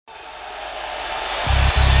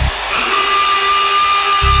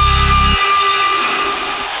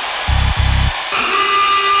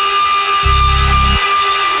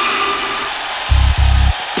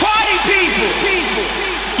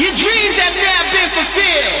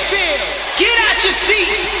feel. Get out your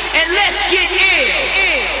seats and let's get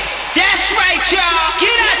ill. That's right, y'all.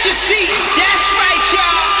 Get out your seats. That's right,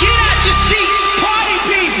 y'all. Get out your seats. Party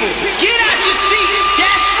people, get out your seats.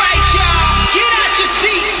 That's right, y'all. Get out your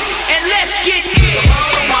seats and let's get ill.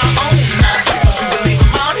 On my own now, you believe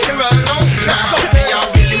I'm out here alone now. Y'all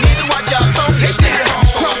really need to watch y'all tone. They stay home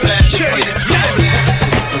for my flash.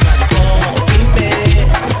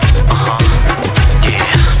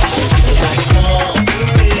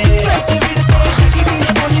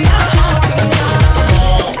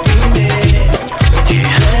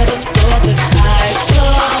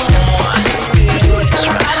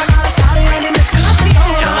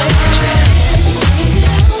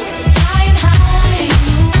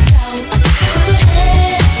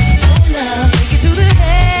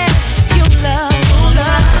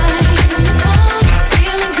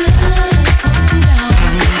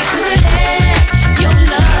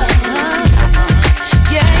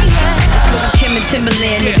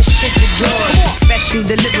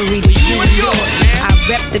 Delivery to you and yours. I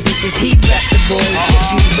rep the bitches, he rep the boys.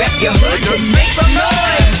 If you rep your hood, just make some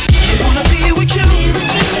noise. I wanna be with you,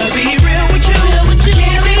 wanna be real with you.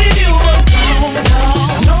 Can't leave you alone.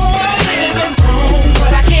 I know I'm living wrong,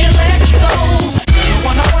 but I can't let you go. You're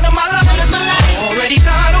one of my life. Already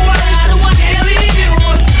got a wife. Can't leave you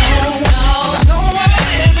alone. I know I'm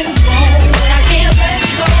living wrong, but I can't let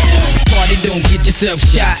you go. Party, don't get yourself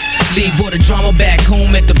shot. Leave all the drama back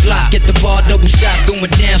home at the block. Get the bar, double shots, going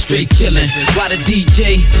down, straight chillin'. While the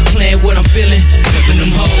DJ playing what I'm feeling, pimpin' them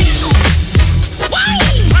hoes.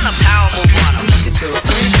 Run a power move on them.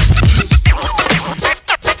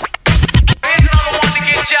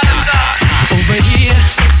 Over here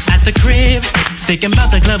at the crib, thinking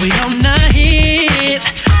about the club we all night.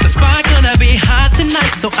 The spot gonna be hot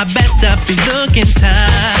tonight, so I better be looking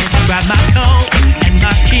tight. Grab my coat and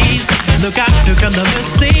my keys. Look out, here come the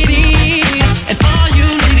Mercedes. And all you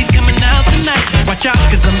ladies coming out tonight, watch out,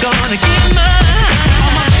 cause I'm gonna get mine.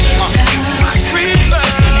 Street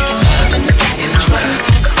love in the trap.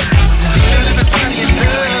 Living sunny in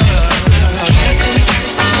love.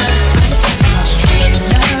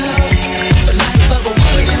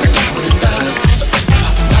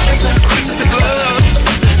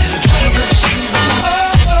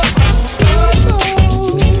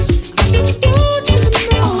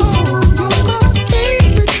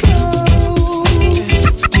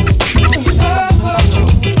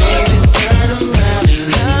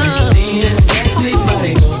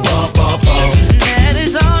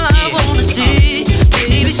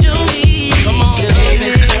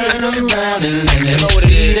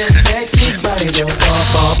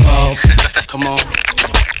 Come on.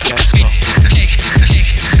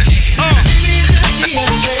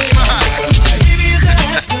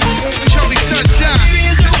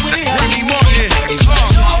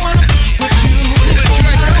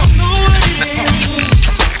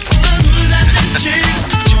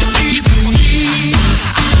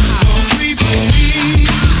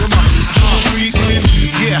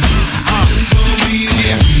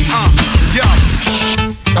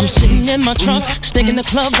 I'm sitting in my trunk, sticking the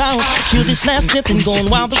club out. Cue this last sip and going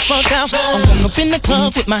wild the fuck out. I'm going up in the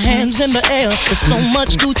club with my hands in the air. There's so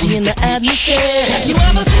much Gucci in the atmosphere. Have you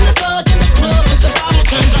ever seen a thug in the club with the bottle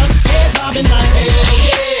turned up, head bobbing like hell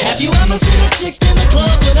yeah? Have you ever seen a chick in the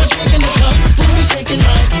club with a drink in the cup, booty shaking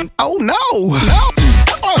like? Oh no! No!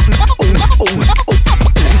 Oh no! No! No!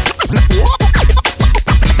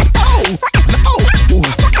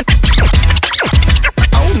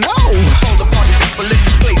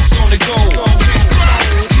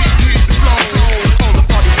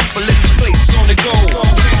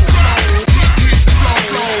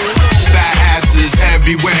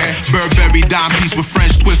 Dime piece with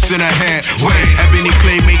French twists in her hair. Wait, Ebony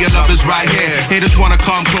Clay, may your love is right here. Haters wanna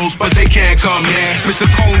come close, but they can't come near. Mr.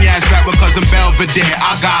 Cognac's back because I'm Belvedere.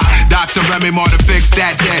 I got Dr. Remy Moore to fix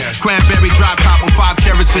that there. Cranberry drop top with 5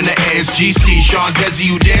 carats in the air. It's GC, Sean Desi,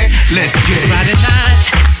 you there? Let's get it. Friday night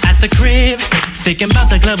at the crib, thinking about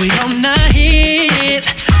the club we all night.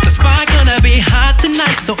 The spot gonna be hot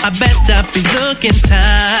tonight, so I better be looking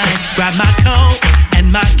tight. Grab my coat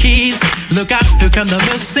and my keys. Look out, here come the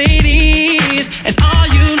Mercedes. And all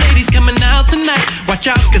you ladies coming out tonight, watch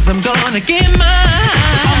out, cause I'm gonna get mine.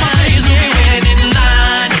 So all my ladies who be waiting in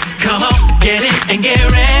line, come on, get in and get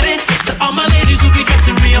ready. To all my ladies who be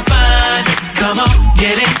dressing real fine, come on,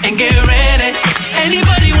 get in and get ready.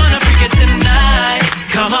 Anybody wanna freak it tonight?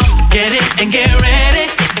 Come on, get in and get ready.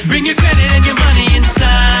 Bring your credit and your money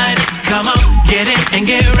inside. Come on, get in and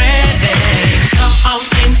get ready. Come on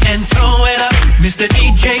in and throw it up. Mr.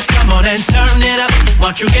 DJ, come on and turn it up.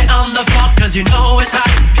 Won't you get on the floor, cause you know it's hot.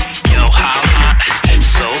 Yo, how hot?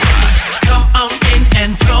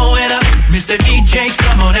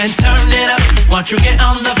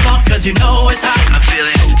 cause you know it's hot. I'm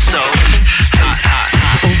feeling so hot, hot,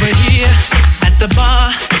 hot. Over here at the bar,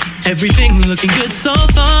 everything looking good so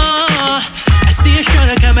far. I see a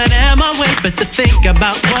shorter coming at my way, but to think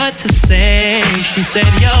about what to say. She said,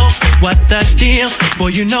 yo, what the deal?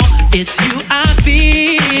 Boy, you know it's you I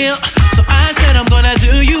feel. So I said I'm gonna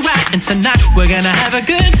do you right, and tonight we're gonna have a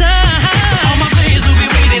good time. So all my players will be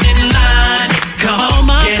waiting in line. Come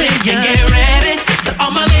on, get it and get ready. To all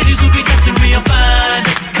my ladies who be dressing real fine.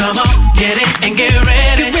 Come on, get it and get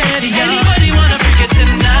ready. Anybody wanna freak it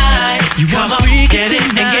tonight? You come on, get it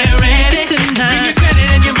and get ready. Bring your credit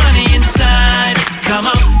and your money inside. Come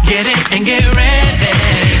on, get it and get ready.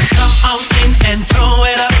 Come on in and throw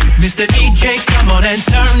it up. Mr. DJ, come on and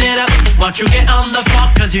turn it up. Won't you get on the floor,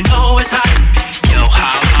 cause you know it's hot. Yo, how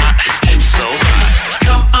hot, it's so hot.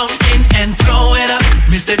 Come on in and throw it up.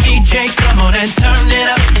 Mr. DJ, come on and turn it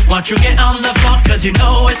up. Won't you get on the floor, cause you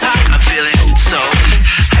know it's hot. I'm feeling so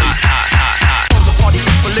hot, hot, hot, hot. All the party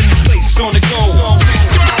people in the place on the go.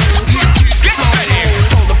 Get ready.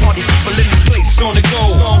 All the party people in the place on the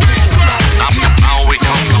go. Now we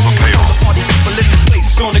come to prepare. All the party people in the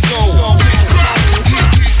place on the go.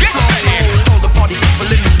 Get ready. All the party people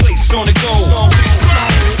in the place on the go.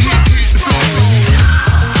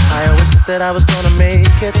 I always said that I was gonna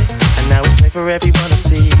make it, and now it's plain for everyone to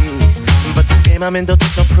see. But this game I'm in don't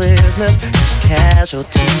take no prisoners, just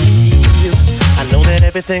casualties. I know that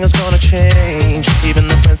everything is gonna change, even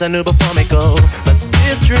the friends I knew before me go. But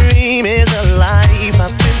this dream is a life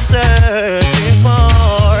I've been searching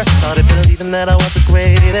for. Started believing that I was the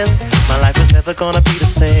greatest. My life was never gonna be the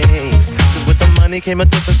same, cause with the money came a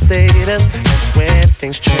different status. That's when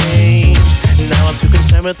things changed. Now I'm too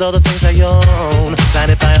concerned with all the things I own,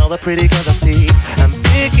 blinded by all the pretty girls I see. I'm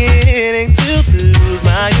beginning to lose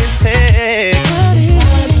my integrity.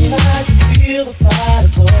 I can feel the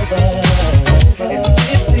fight's over, and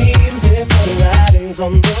it seems if the writing's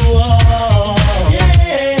on the wall.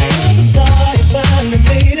 Yeah, superstar, you finally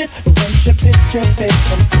made it, but once your picture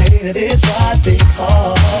becomes tainted, it's what they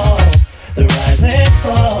call the rise and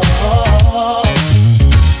fall.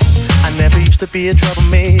 I never used to be a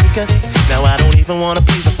troublemaker. Now I don't even wanna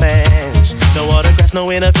please the fans. No autographs,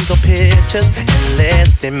 no interviews, no pictures,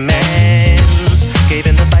 endless demands. Gave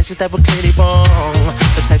in advices that were clearly wrong,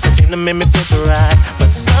 the types that seem to make me feel so right.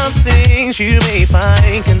 But some things you may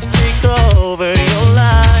find can take over your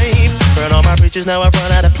life. Burn all my bridges, now I've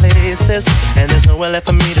run out of places, and there's nowhere left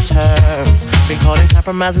for me to turn. Been caught in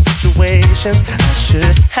compromising situations I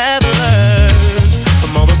should have learned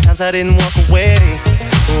from all those times I didn't walk away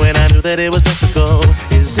when I knew that it was best to go.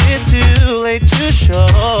 Is it too late to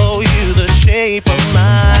show you the shape of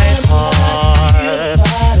my heart? The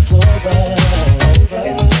fight is over,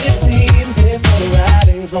 and it seems if all the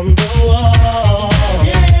writing's on the wall.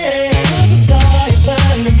 Yeah, superstar, you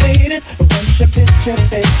finally made it, but once your picture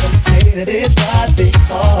becomes tainted, it's what they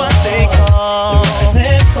call the rise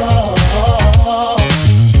and fall.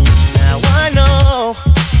 Now I know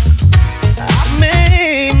I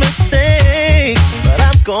made mistakes, but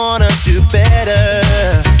I'm gonna do better.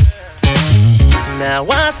 Now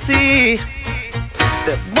I see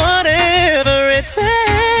that whatever it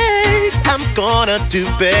takes, I'm gonna do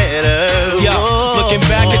better. Yo, looking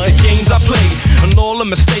back at the games I played and all the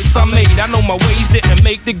mistakes I made, I know my ways didn't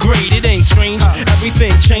make the grade. It ain't strange,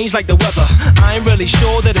 everything changed like the weather. I ain't really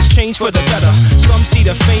sure that it's changed for the better. Some see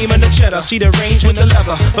the fame and the cheddar, see the range with the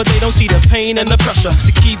leather, but they don't see the pain and the pressure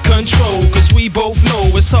to keep control. Cause we both know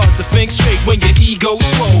it's hard to think straight when your ego's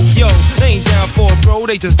swole. Yo, they ain't down for a bro,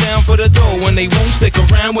 they just down for the dough, and they won't stick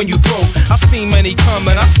around when you broke. I seen many come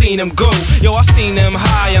and I seen them go. Yo, I seen them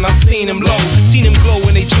high and I seen them low. Seen them glow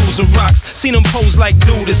when they jewels and rocks. Seen them pose like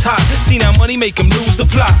dude is hot. Seen that money make them lose the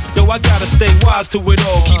plot. Yo, I gotta stay wise to it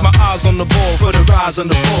all. Keep my eyes on the ball for the rise and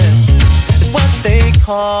the fall. It's what they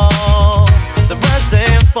call the rise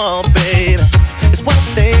and fall, baby. It's what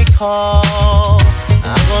they call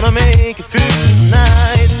I'm gonna make it through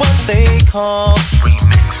tonight. It's what they call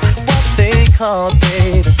remix. What they call,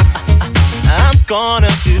 baby, I'm gonna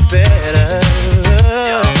do better.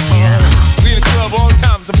 Yeah. We in the club all the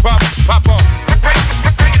time, so pop on.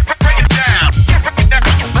 Break it down.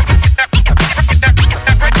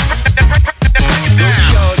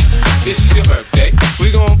 It's your birthday.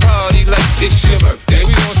 We gon' party like it's your birthday.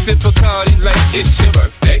 We gon' sip a party like it's your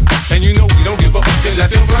birthday. And you know we don't give up, cause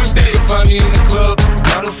that's your birthday. Find me in the club,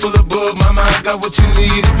 bottle full of bug. Mama, I got what you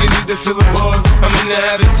need if you need to fill the buzz. I'm into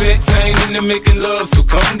having sex, I ain't into making love. So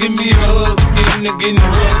come give me a hug, get in the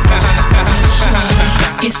rug.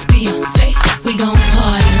 It's Beyonce, we gon'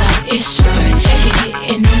 party like it's your birthday.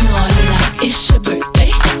 We getting naughty like it's your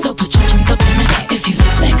birthday. So put your drink up in the back if you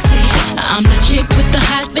look sexy. I'm the chick with the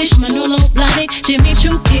hot fish, my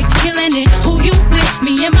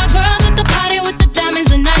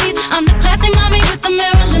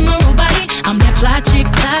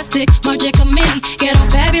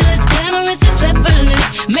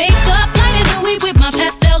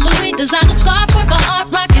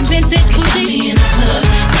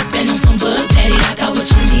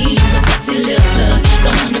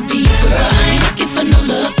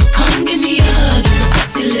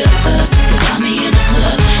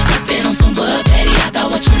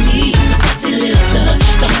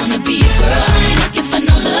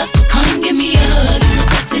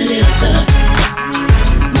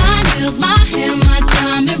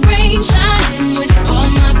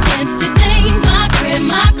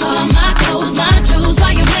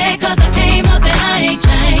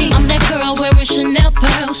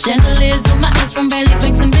chandeliers on my eyes from Bailey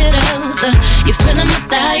Banks and Bitters. You're feeling my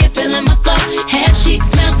style, you're feeling my flow. Hair chic,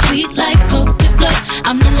 smell sweet like coke to flow.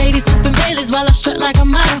 I'm the lady sipping Baileys while I strut like a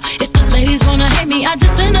model. If the ladies wanna hate me, I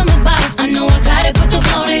just send them a bottle. I know I got it, but the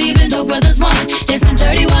phone it, even though brothers want it. Dancing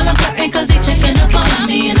dirty while I'm flirting, cause they checking up on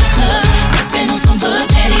me in the club. Sipping on some bud,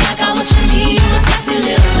 daddy, I got what you need. You a sexy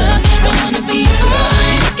little thug, don't wanna be a girl. I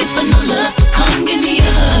ain't looking for no love, so come give me a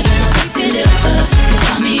hug. You a sexy little thug, you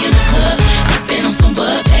find me in the club. Sipping on some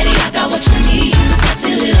bud, daddy, I got what you need. You a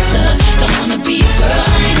sexy little thug, don't wanna be a girl.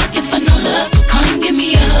 I ain't looking for no love, so come give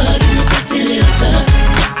me a hug. You a sexy little thug.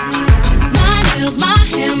 My nails, my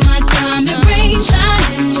hair, my diamond ring,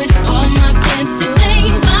 shining with all my fancy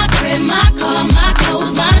things. My crib, my car, my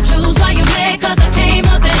clothes, my jewels. Why you mad? Cause I came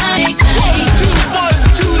up and I ain't changed. 1, 2, 1,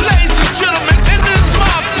 2, ladies and gentlemen, it is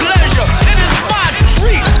my pleasure, it is my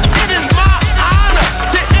treat, it is my honor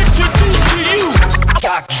to introduce to you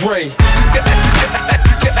Dre.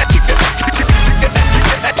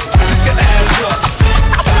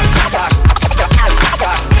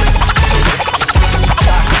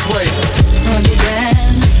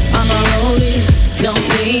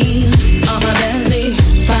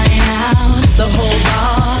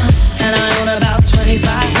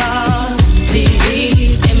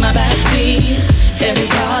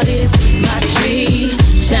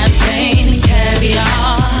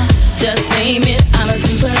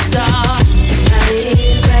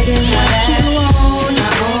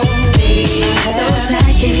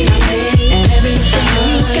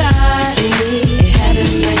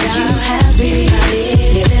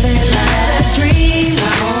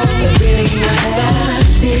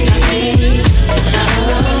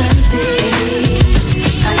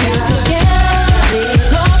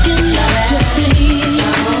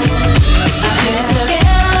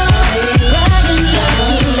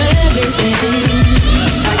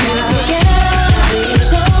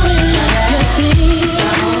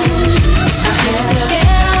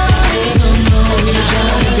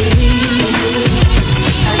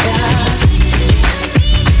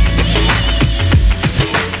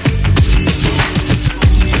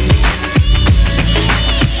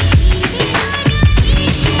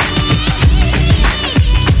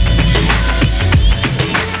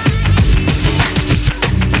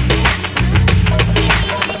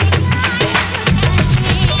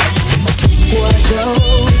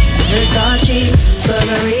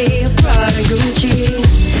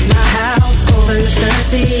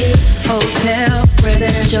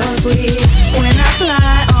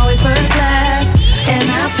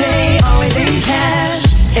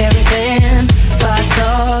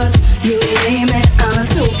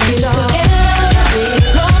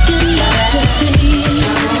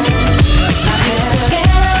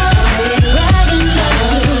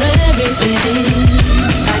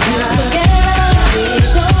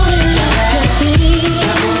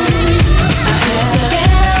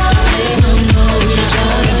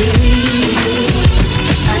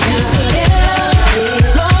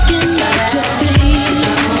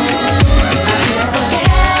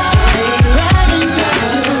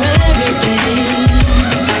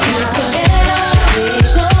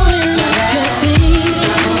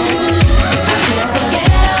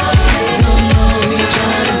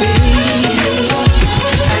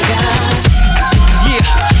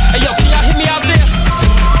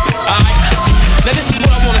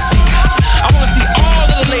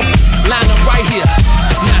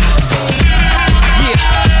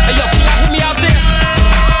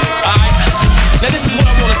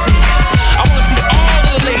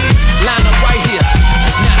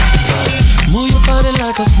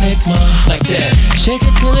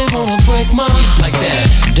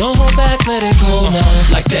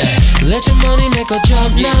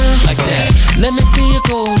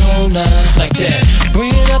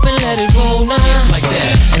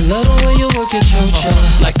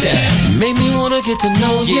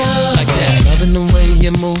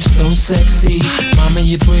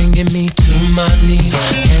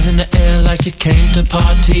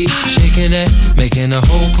 Shaking it, making a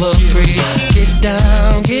whole club freeze. Get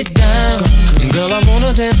down, girl, I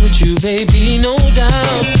wanna dance with you, baby, no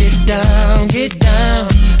doubt. Get down,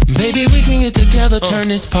 baby, we can get together, turn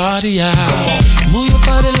this party out. Move your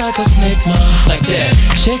body like a snake, ma, like that.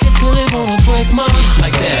 Shake it till it wanna break, ma,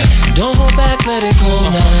 like that. Don't hold back, let it go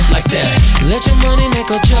now, like that. Let your money make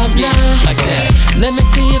a drop now, like that. Let me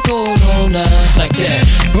see you go low now, like that.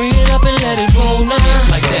 Bring it up and let it roll now,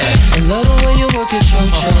 like that. I love the way you work it,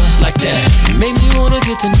 cho-cha, like that. Make me wanna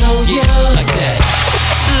get to know you, like that.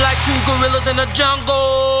 Like two gorillas in the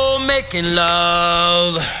jungle making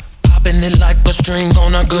love. I popping it like a string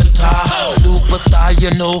on a guitar. Superstar, you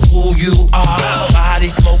know who you are. Body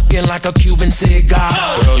smoking like a Cuban cigar.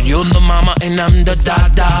 Girl, you're the mama and I'm the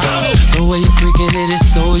dada. The way you're freaking it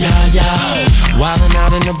is so yeah. Wildin'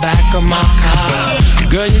 out in the back of my car.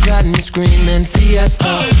 Girl, you got me screaming fiesta.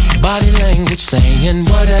 Body language saying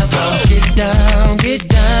whatever. Get down, get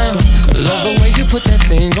down. Love the way you put that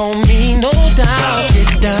thing on me, no doubt. Get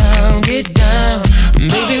down, get down.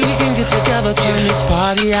 Maybe we can get together, turn this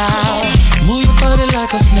party out. Move your body like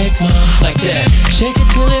a snake, ma, like that. Shake it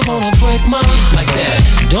till it wanna break, ma, like that.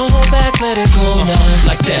 Don't hold back, let it go now,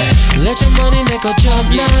 like that. Let your money make a jump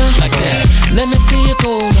now, like that. Let me see you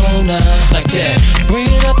go low now, like that. Bring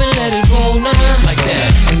it up and let it roll now, like that.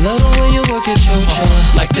 I love the way you work at your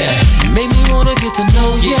job, like that. Make me wanna get to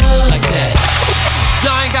know ya, like that.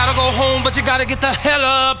 Y'all ain't gotta go home, but you gotta get the hell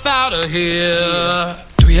up out of here.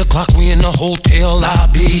 3 o'clock, we in the hotel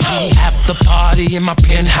lobby. After party in my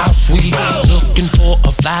penthouse suite. Looking for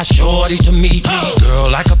a fly shorty to meet me. Girl,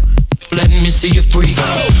 like a letting me see you freak.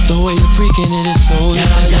 The way you're freaking it is so yeah.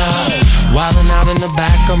 Wildin' out in the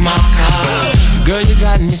back of my car. Girl, you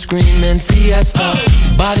got me screaming fiesta.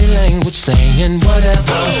 Body language saying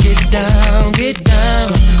whatever. Get down, get down.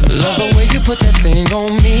 Love the way you put that thing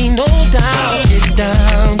on me, no doubt. Get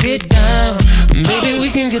down, get down. Baby, we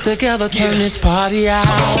can get together, turn this party out.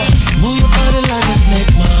 Move your body like a snake,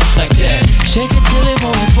 ma, like that. Shake it till it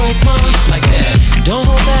wanna break, ma, like that. Don't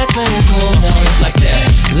hold back, let it go now, like that.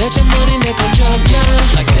 Let your money make a jump now,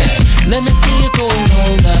 like that. Let me see you go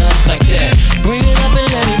low now, like that. Bring it up and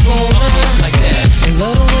let it roll now, like that. I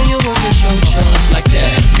love the way you work at your job, like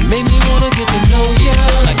that. Make me wanna get to know ya,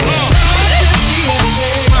 like that.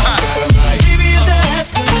 Baby, it's an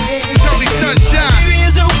Escalade. Tony Sunshine. Baby,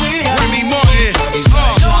 it's a way I Remy Martin.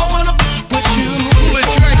 I wanna with you. Cool and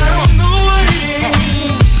Drake, come on. Know what it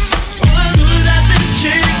is. All I know is that this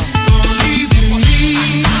chick gon' leave with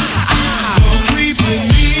me. Gon' creep with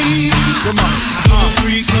me. Come on. Gon'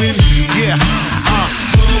 freak with me. Yeah.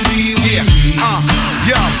 Gon' be with me.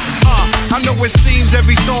 I know it seems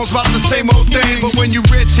every song's about the same old thing, but when you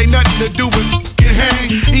rich, ain't nothing to do with f***ing hang.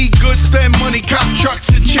 Eat good, spend money, cop trucks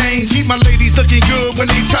and chains. Keep my ladies looking good when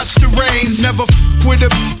they touch the reins. Never f*** with a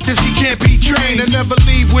if she can't be trained, and never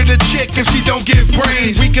leave with a chick if she don't give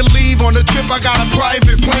brain. We can leave on a trip, I got a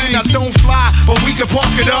private plane. I don't fly, but we can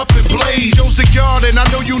park it up and blaze. Joe's the yard, and I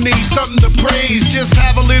know you need something to praise. Just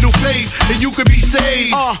have a little faith, and you could be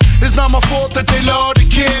saved. It's not my fault that they love the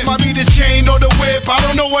kid. Might be the chain or the whip, I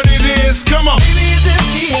don't know what it is. Come on. Baby, it's a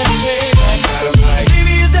TNJ.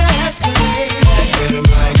 Baby, it's a Escalade.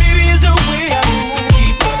 Baby, it's the way I move.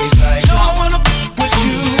 So I wanna with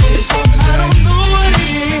you. I don't know what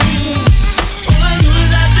it is. All I know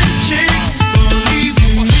is that this chick gon' leave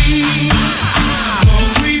with me. Gon'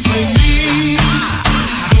 creep with me.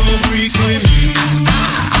 Gon' freak with me.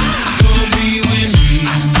 Gon' be with me.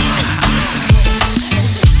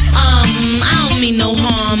 I don't mean no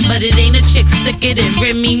harm, but it ain't a chick sicker than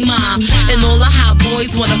Remy Ma. And all the hot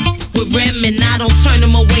boys wanna with Rem, and I don't turn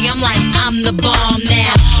them away. I'm like, I'm the bomb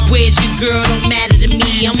now. Where's your girl? Don't matter to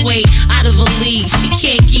me. I'm way out of a league. She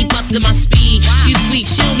can't keep up to my speed. She's weak,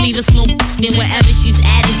 she don't need a smoke. And wherever she's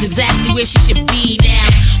at is exactly where she should be now.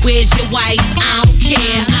 Where's your wife? I don't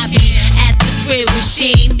care. I be at the crib when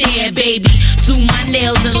she ain't there, baby. Do my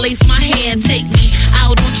nails and lace my hair. Take me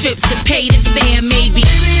out on trips and pay the fare, maybe.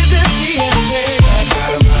 Baby, it's a TNJ.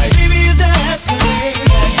 Baby, it's a Escalade.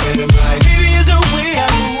 Baby, it's the way I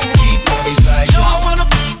move. So I wanna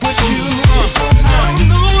with you. I don't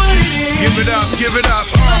know what it is. Give it up, give it up,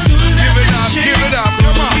 give it up, give it up,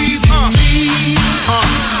 come on.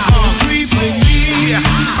 Creep with me. Yeah,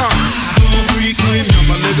 Gon' freak with me.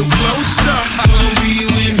 come a little closer. Gon' be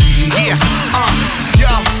with me. Yeah,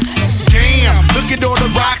 yo, damn, look at all the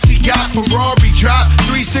rocks he got. Ferrari drop,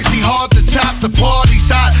 360 hard to top, the party's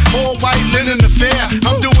hot. All white linen affair,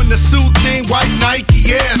 I'm doing the suit thing, white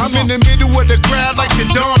Nike Airs. I'm in the middle of the crowd like the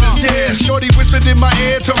dawn is here. Shorty whispered in my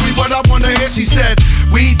ear, told me what I wanna hear. She said,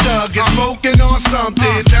 we thug and smoking on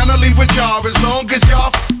something. Down to leave with y'all as long as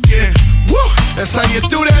y'all f***ing. Woo, that's how you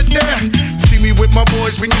do that there. See me with my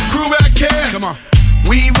boys, bring your crew back here. Come on.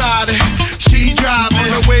 We riding, she driving, on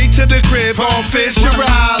the way to the crib on Fisher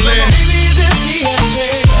Island. Baby, it's a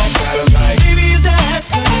TNJ. Baby, it's a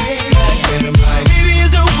Escalade. Baby, it's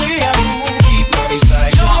the way I move.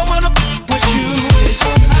 So I wanna with you.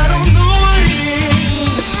 I don't know what it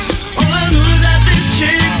is. All I know is that this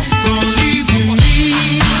chick gon' leave with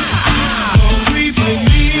me. Gon' creep with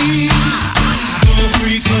me. Gon'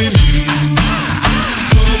 freak with me.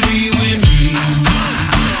 Gon' be with me.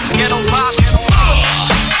 Get on pop, get on pop.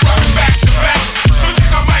 Back to back, so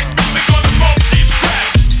take a mic, we gonna smoke these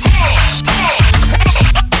tracks.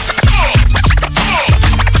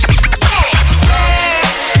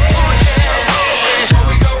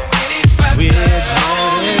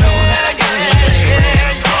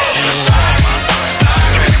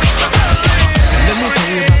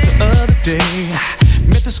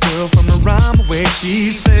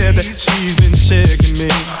 me.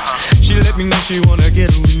 She let me know she wanna get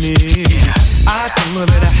with me. I told her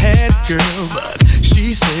that I had a girl, but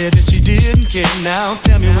she said that she didn't care. Now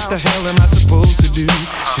tell me what the hell am I supposed to do?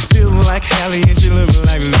 She's feeling like Hallie and she looking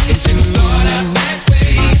like Loon. It didn't start out that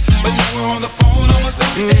way, but now we're on the phone almost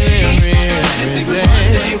every day. And it's even one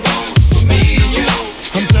day for me and you.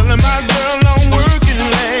 I'm telling my girl I'm working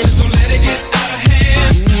late. Just don't let it get out of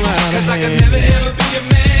hand, cause I can never ever be a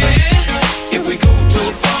man. If we go too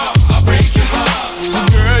far, I'll break your heart.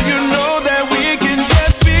 Girl, you know that we can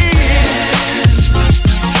just be friends.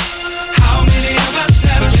 How many of us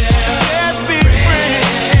have just be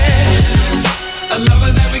friends? A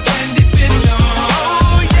lover that we can depend on.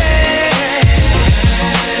 Oh yeah.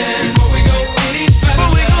 Before we go any further,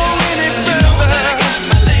 you know that I got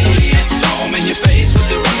my lady at home, and you're faced with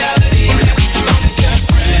the reality that we're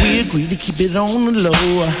just friends. We agreed to keep it on the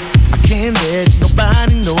low. I can't let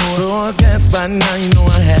nobody know. So I guess by now you know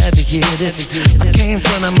I had to hit it. I can't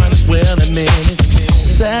front, I might as well admit it.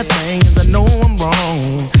 Sad thing is I know I'm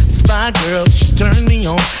wrong. Spy girl, she turned me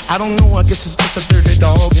on. I don't know, I guess it's just a dirty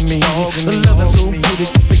dog in me. The love is so good,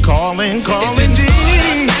 it's just they calling me. But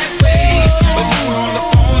now we're on the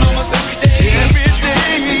phone almost every day.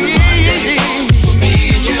 For me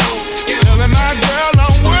and you. Telling my girl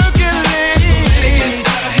I'm working late. Just don't let it get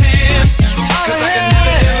out of hand, cause I can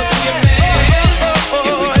never ever be a man.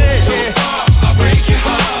 If we go too far, I'll break your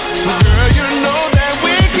heart. Girl, you know that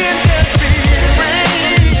we can just be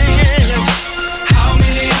friends. How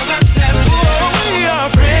many of us have we are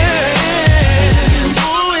friends.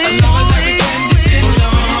 a lover that we can depend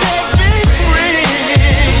on?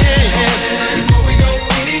 Before we go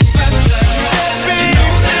any further, you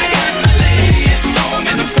know that I got my lady at home,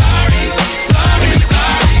 and I'm sorry.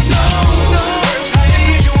 No.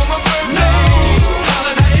 You on my birthday.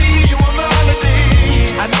 Holiday. You on my holiday.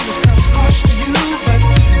 I know it sounds harsh to you, but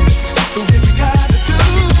this is just the way we gotta do.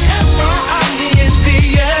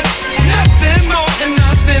 F-R-I-E-N-D-S, nothing more and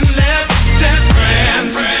nothing less. Just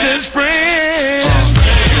friends.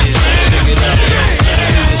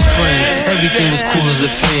 Everything was cool as a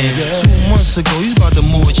fan. 2 months ago, you about to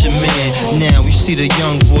move with your man. Now you see the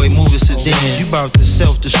young boy moving sedans. You about to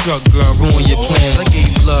self-destruct, girl, ruin your plans. I gave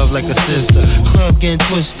you love like a sister. Club getting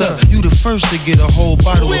twisted up. You the first to get a whole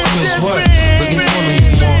bottle of Chris what? Looking for you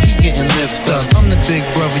more, he getting lift up. I'm the big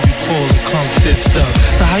brother you call to come fifth up.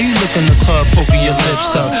 So how you look in the club, poking your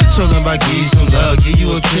lips up? Talking about give you some love, give you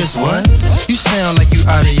a kiss, what? You sound like you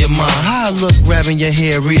out of your mind. How I look grabbing your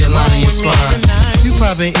hair, realigning your spine. You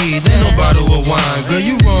poppin' E, then no bottle of wine. Girl,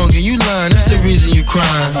 you wrong and you lying, that's the reason you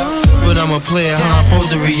crying. But I'm a player, how I'm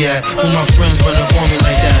supposed to react when my friends run up on me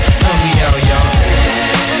like that? Help me out, y'all.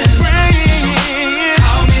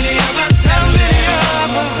 How many of us have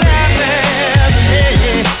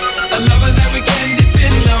a lover that we can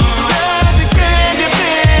depend on?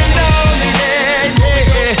 Before we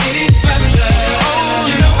go any further,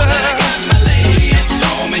 you know that I got my lady at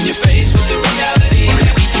home, and you're faced with the reality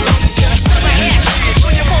that we can just friends.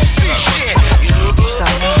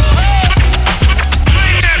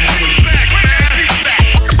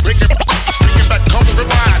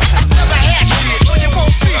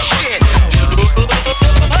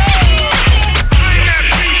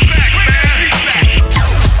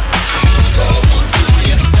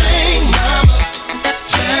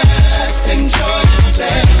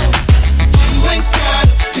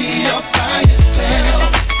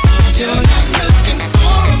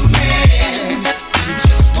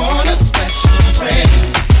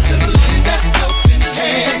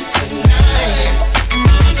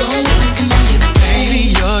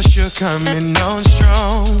 Coming on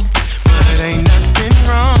strong, but ain't nothing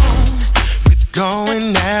wrong with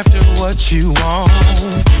going after what you want.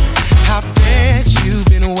 I bet you've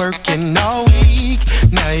been working all week,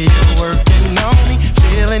 now you're working on me,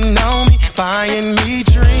 feeling on me, buying me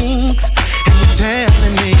drinks, and you're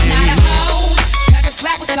telling me not a hoe, that's a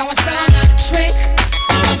slap with someone, not a trick.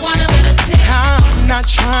 I want a little tip. I'm not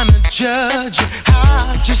trying to judge you,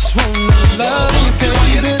 I just wanna love you,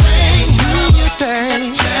 baby. Do your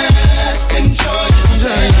thing. Just enjoy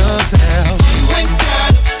yourself. You ain't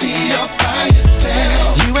gotta be all by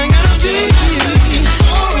yourself. You ain't gotta be looking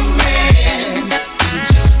for a man. You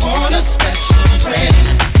just want a special friend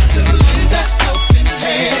to lend that helping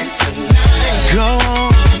hand tonight. Go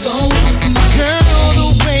on, girl, the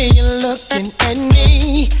way you're looking at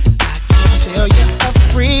me, I can tell you're a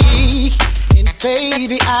freak. And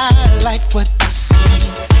baby, I like what I see.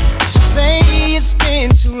 You say it's been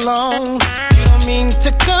too long, you don't mean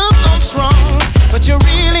to come on strong, but you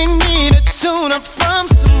really need a tune-up from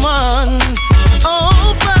someone.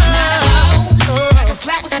 Oh, but not a hoe, that's a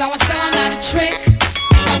slap with someone, not a trick.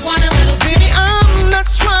 I want a little baby, I'm not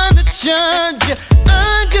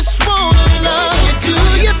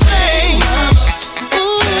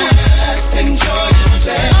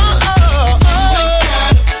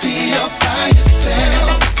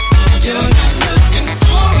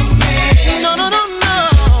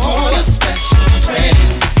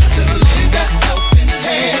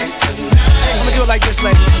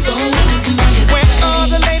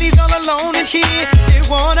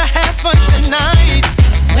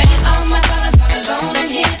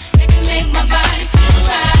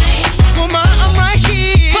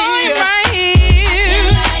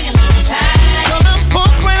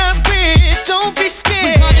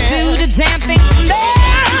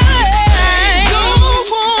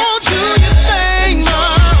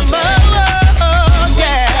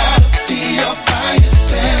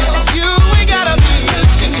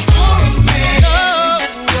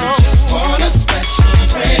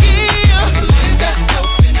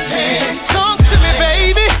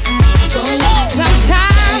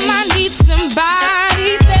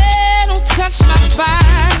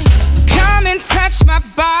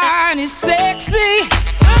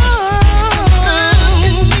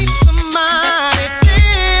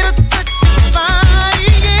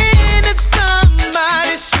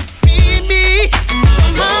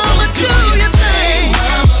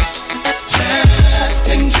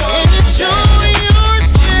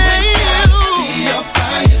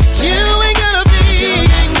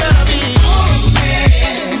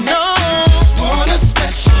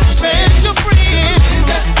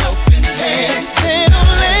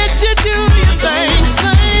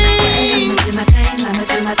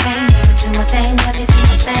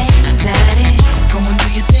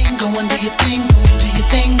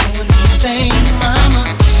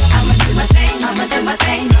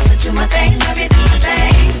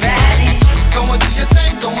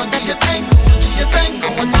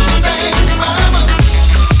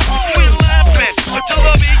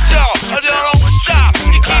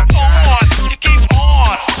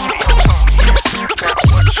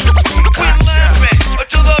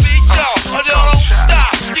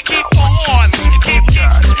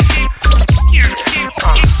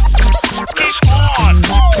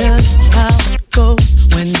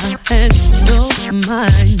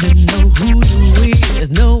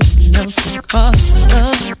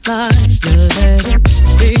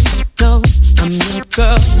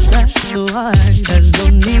That's why there's no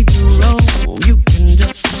need to roam. You can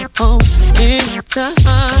just come home anytime.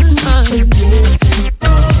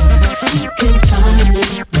 You can find me.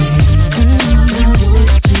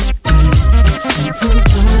 Spend some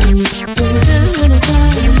time with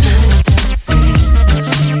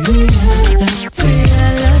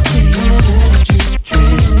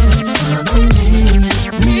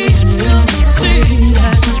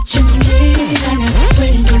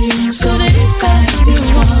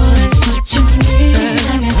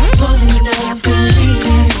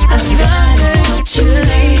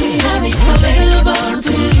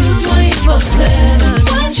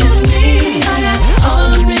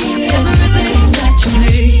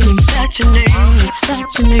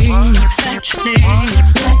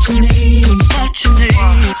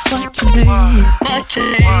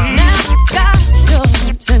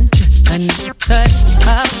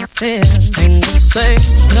say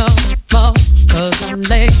no more, 'cause I'm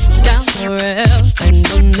laid down for real. And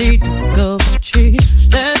don't need to go cheat.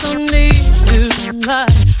 There's no need to lie.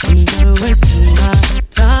 I'm not wasting my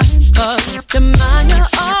time, 'cause you're mine, you're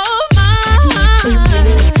all mine.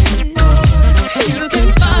 You can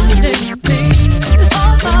find it in me.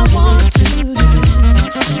 All I want to do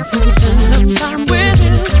is spend some time with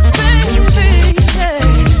you, baby.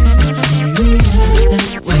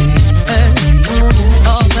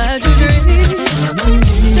 All that you dream.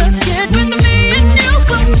 Just get with me and you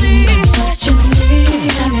will see what you need.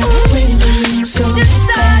 So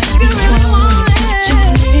decide if you really want it.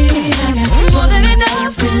 More than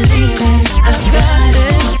enough, believe it. I've got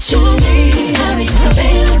it. What you need, I'll be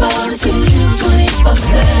available to you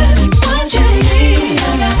 24/7. What you need,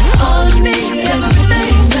 I got all of me,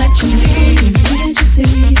 everything that you need. Can't you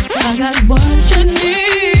see? I got what you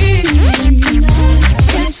need.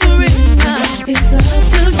 It's for real now. It's up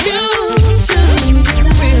to you.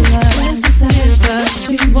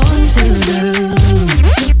 You want to do.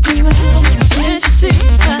 Look around, can't you see?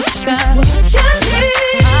 I got what you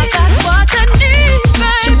need. I got what you need,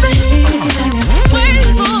 baby.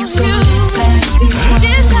 Waiting for you.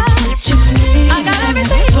 I got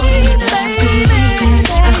everything you need, baby.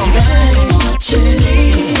 I got what you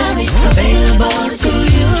need. I'll be available to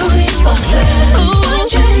you 24/7. What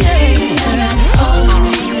you need, I got all of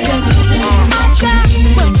me, everything. I got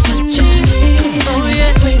what you need. Oh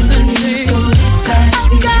yeah,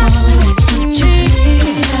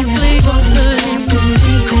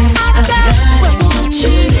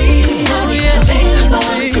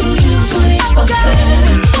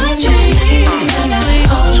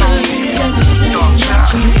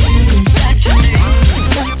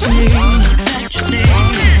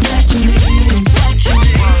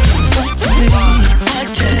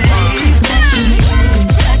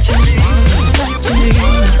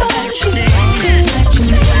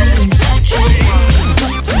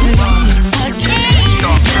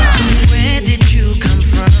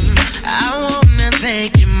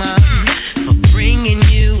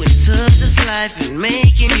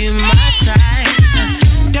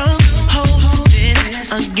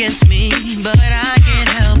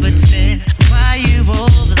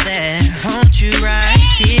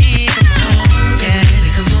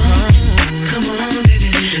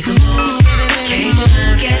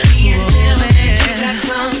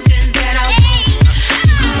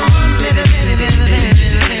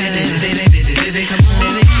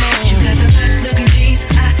 You got the best looking jeans.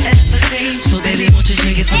 So baby, won't you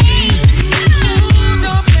shake it for me?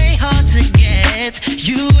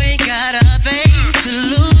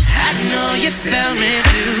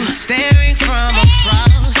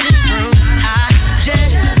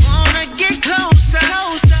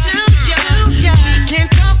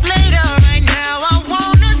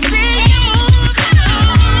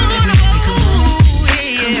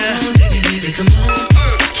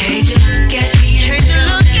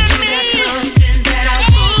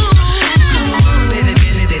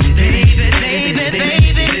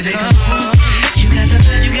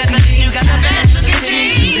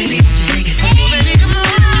 Come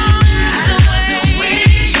on.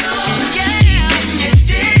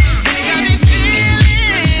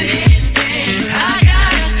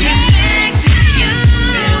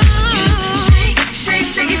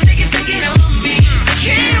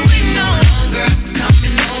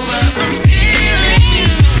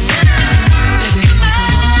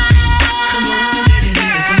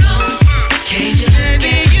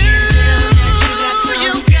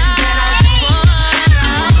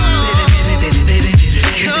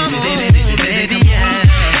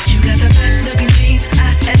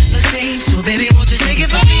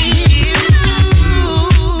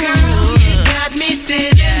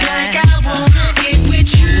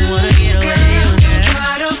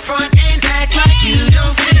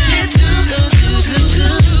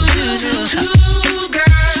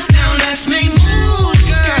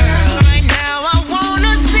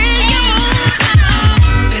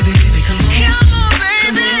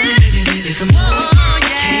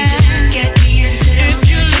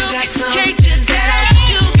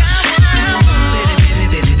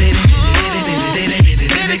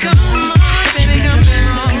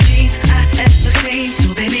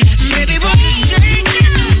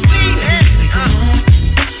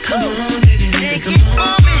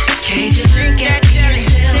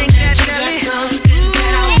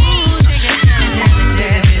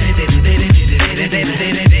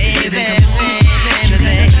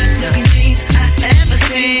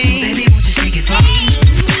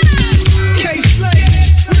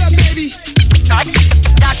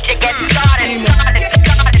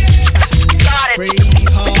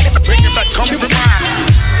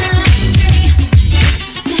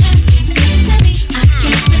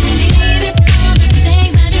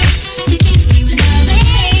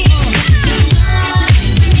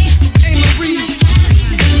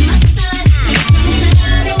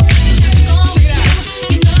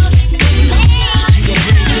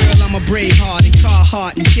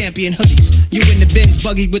 champion hoodies. You in the Benz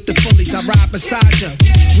buggy with the fullies, I ride beside ya.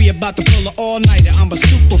 We about to pull an all-nighter, I'm a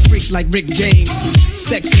super freak like Rick James.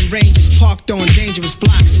 Sex and ranges parked on dangerous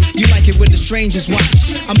blocks. You like it when the strangers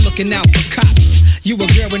watch, I'm looking out for cops. You a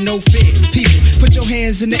girl with no fear, people, put your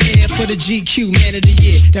hands in the air for the GQ Man of the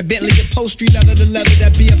Year. That Bentley upholstery, leather to leather,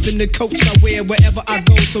 that be up in the coats I wear wherever I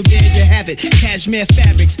go, so there you have it. Cashmere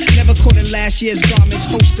fabrics, never caught in last year's garments,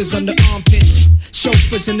 holsters under armpits.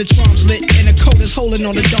 Chauffeurs in the trunks lit, and the coat is holding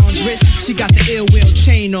on the dawn's wrist. She got the ill will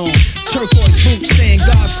chain on, turquoise boots saying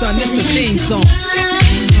Godson, this the theme song.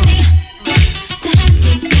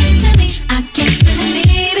 I can't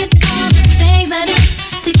believe it, all the things I do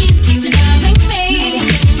to keep you loving me.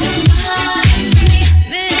 It's too much for me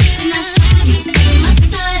to not have you by my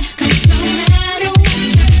side. 'Cause no matter what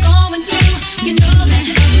you're going through, you know that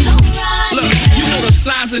I'm alright. Look, you know the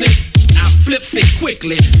size of it. I flips it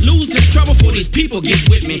quickly. Lose the trouble for these people get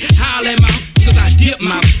with me. Howl at my 'cause I dip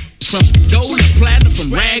my from gold to platinum, from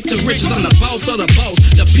rag to riches. I'm the boss of the boss,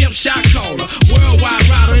 the pimp shot caller, worldwide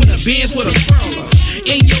rider in the Benz with a spurler.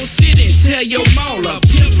 In your city, tell your mauler,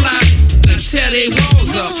 pimp fly and tear they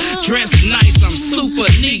walls up. Dressed nice, I'm super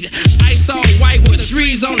neat. Ice all white with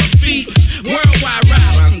threes on the feet. Worldwide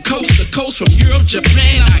rider, from coast to coast, from Europe,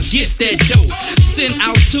 Japan, I get that dough. Send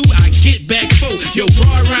out two, I get back four. Yo,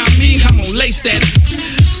 bra around me, I'm gonna lace that.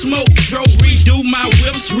 Smoke, dro, redo my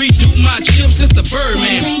whips, redo my chips. It's the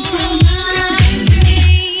Birdman. Ain't too much to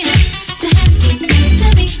me to have you next to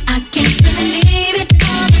me. I can't believe it,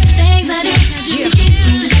 all the things I do to keep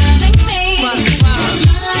you loving me. It's too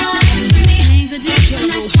much for me to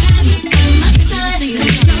not have you by my side.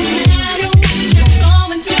 'Cause no matter what you're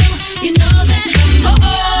going through, you know that I'm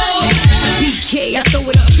alright. BK, I throw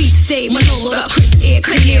it up, feet stay, Manolo up, Chris Air,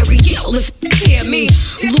 Canary, yo, if hear me.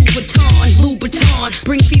 Louboutin,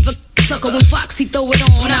 bring fever, sucker when Foxy throw it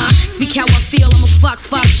on. I speak how I feel, I'm a Fox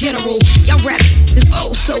 5 general. Y'all rap is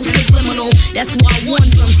oh so subliminal. That's why I want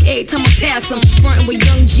some, every time I pass them. Frontin' with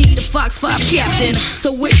Young G, the Fox 5 captain.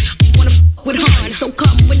 So which wanna with Hun? So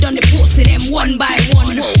come, we done it, bust it, them one by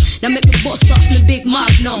one. Whoa, now make me bust off the big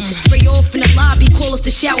magnum. Spray off in the lobby, call us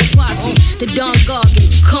the shower posse. The Don Gargan,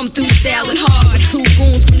 come through styling hard. With two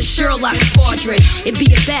goons from the Sherlock squadron. It be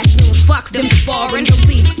a bashman with Fox, them sparring. He'll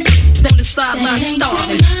leave down the sideline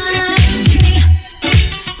starving.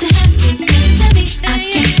 I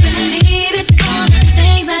can't believe it, all the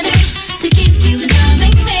things I do to keep you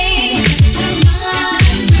loving me. It's too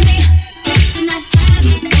much for me to not have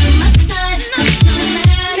you by my side. No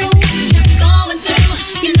matter what you're going through,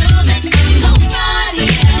 you know that I'm alright.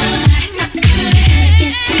 Yeah, I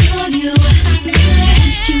get to know you, and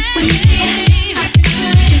you and me. I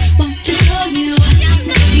just want to show you,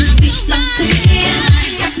 you belong to me.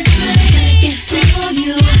 Get to know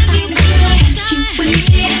you, and you and me.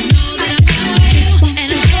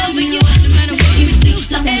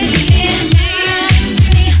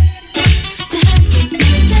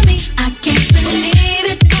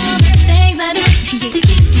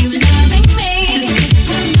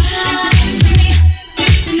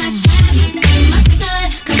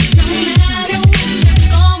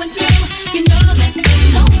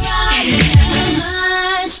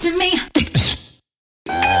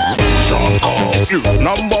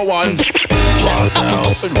 Number one,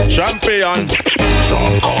 champion.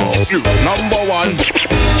 Number one,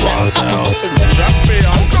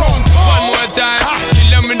 champion. One more time, kill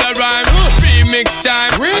them with the rhyme. Remix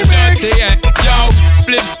time. Remix. Yo,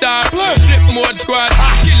 flip star, flip mode squad.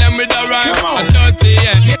 Kill them with the rhyme. I'm dirty,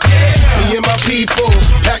 Me and my people,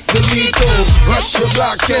 act the lethal. Rush your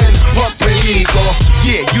block and pump illegal.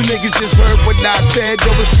 Yeah, you niggas just heard what I said.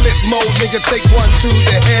 Yo, it's flip mode, nigga, take one to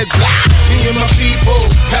the head. Me and my people,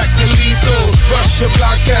 act the lethal. Rush your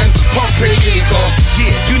block and pump illegal.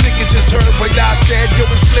 Yeah, you niggas just heard what I said. Yo,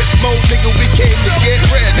 it's flip mode, nigga, we came to get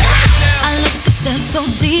red. I look a step so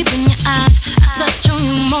deep in your eyes. I touch on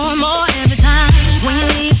you more and more every time. When you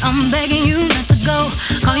leave, I'm begging you not to go.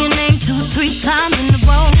 Call your name 2-3 times in a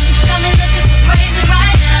row. Got me looking so crazy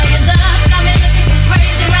right now. Your love's got me looking so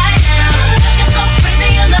crazy right now. Looking so crazy,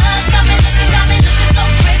 your love's got me looking so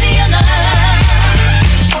crazy, your love.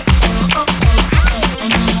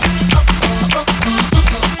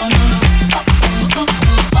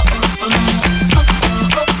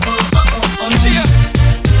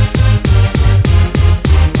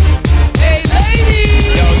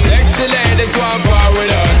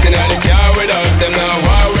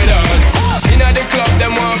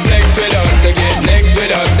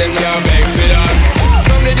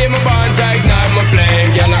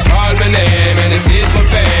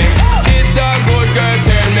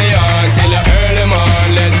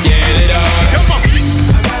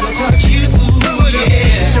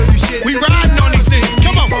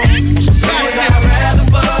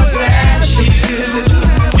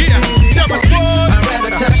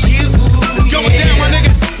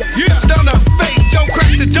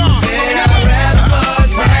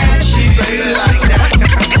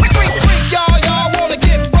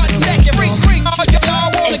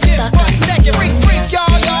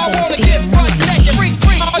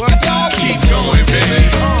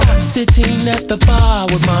 Sitting at the bar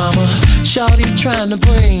with mama, shawty trying to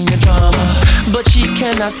bring the drama, but she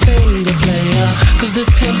cannot fade a player, cause this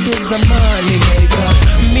pimp is a money maker.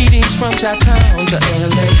 Meetings from Chi-Town to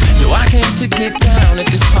LA, so I came to get down at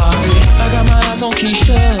this party. I got my eyes on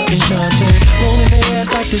Keisha and Shantae, rolling their ass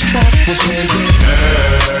like this track was rented.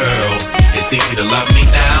 Girl, it's easy to love me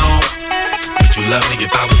now, would you love me if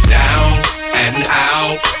I was down and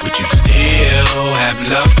out? Would you still have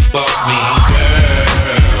love for me?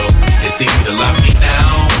 Girl, it's easy to love me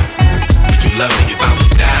now, would you love me if I was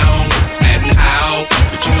down and out?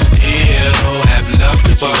 Would you still have love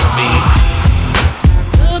for me?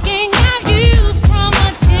 Looking at you from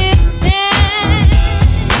a distance,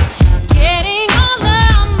 getting all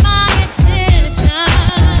of my attention.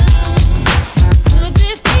 Could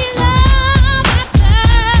this be love at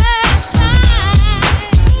first sight?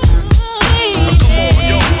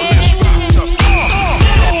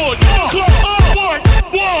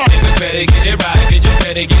 Niggas better get it right, bitches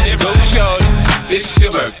better get it right. Shorty, it's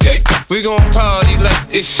your birthday. We gon' party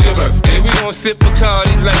like it's your birthday. We gon' sip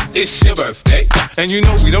Bacardi like it's your birthday. And you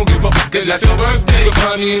know we don't give up, cause that's your birthday. You can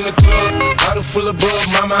find me in the club, bottle full of bug.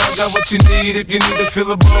 Mama, I got what you need if you need to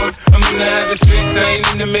feel a buzz. I'm in the habit sex, I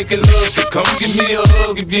ain't into making love. So come give me a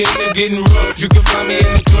hug if you're into getting rough. You can find me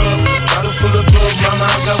in the club, bottle full of bug.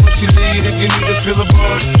 Mama, I got what you need if you need to feel a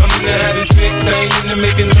buzz. I'm in the habit sex, I ain't into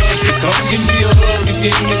making love. So come give me a hug if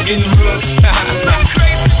you're into getting rough. So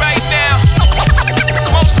crazy right now,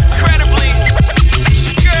 most incredibly,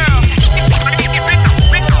 it's your girl.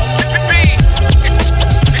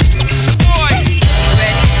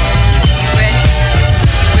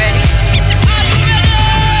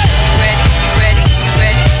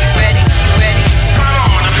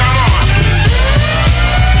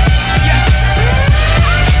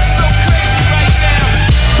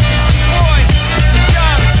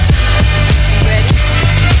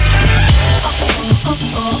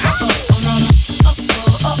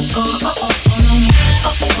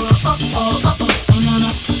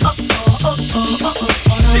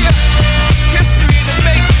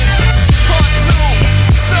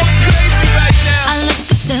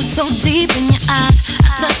 So deep in your eyes,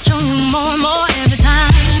 I touch on you more and more every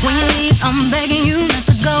time. When you leave, I'm begging you not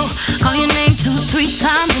to go. Call your name 2-3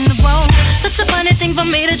 times in a row. Such a funny thing for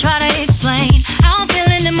me to try to explain. How I'm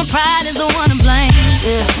feeling and my pride is the one to blame.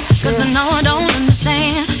 Cause I know I don't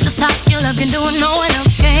understand just how your love can do it, no one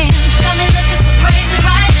else can. Got me looking so crazy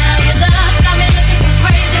right now. Your love got me looking so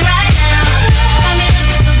crazy right now. Got me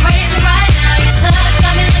looking so crazy right now. Your touch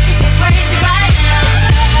got me looking so crazy right now.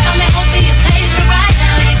 Got me hoping you page me right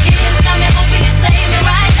now. Your kiss got me hoping you save me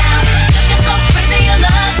right now. Looking so crazy, your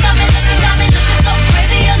love got me looking so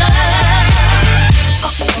crazy, your love.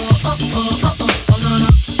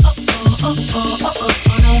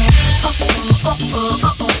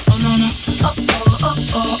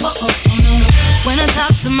 When I talk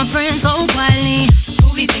to my friends so quietly,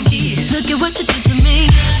 who we think he is? Look at what you did to me.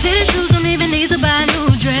 Fitted shoes don't even need to buy a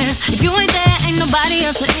new dress. If you ain't there, ain't nobody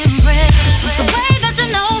else to impress. It's the way that you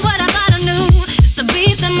know what I thought I knew. It's the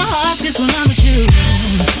beat that my heart gets when I'm with you.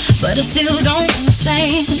 But I still don't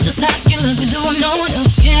understand just how you look and do what no one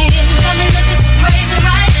else can. Got me looking so crazy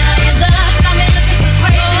right now. Your love got me looking so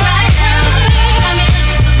crazy right now. Got me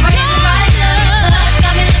looking so crazy right now. Your touch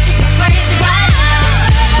got me looking so crazy right now.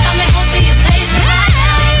 Got me hoping you page me right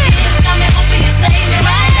now. Your kiss got me hoping you save me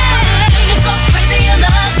right now. Looking so crazy, your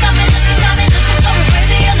love got me looking so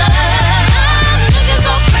crazy, your love. I'm looking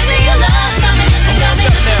so crazy, your love got me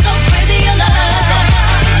looking so crazy, your love.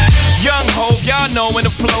 Young Hov, y'all know when the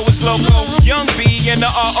flow is loco. Young B and the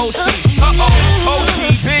ROC. OG,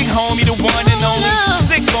 big homie, the one and only.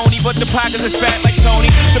 Stick bony, but the pockets is fat like Tony.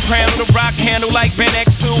 Soprano, the rock handle like Ben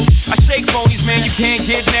X2. I shake phonies, man, you can't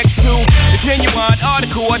get next to. The genuine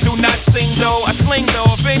article, I do not sing though. I sling though,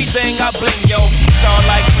 if anything, I bling yo. Star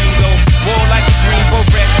like Ringo, war like a Greensboro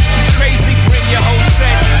wreck. Crazy, bring your whole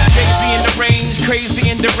set. Jay-Z in the range, crazy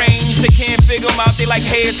in the range. They can't figure him out, they like,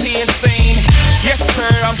 hey, is he insane? Yes, sir,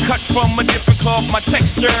 I'm cut from a different cloth. My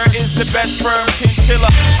texture is the best firm chinchilla.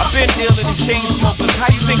 I've been dealing in chain smokers. How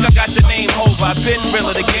you think I got the name over? I've been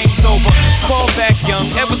realer, the game's over. Fall back young,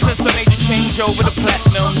 ever since I made the change over to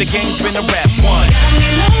platinum. The game's been a rap one. Got me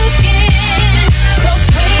looking so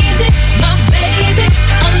crazy, my baby.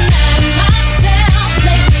 I'm not myself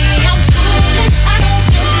lately. I'm foolish, I don't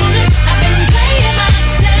do this. I've been playing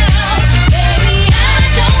myself, baby. I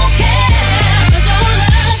don't care, 'cause your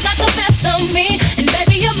love got the best of me, and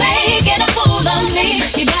baby you're making a fool of me.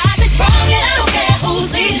 You got me strong and I don't care who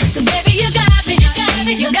sees, 'cause baby you got me,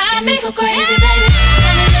 you got me so crazy, baby.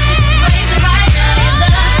 Got me looking so crazy right now. Your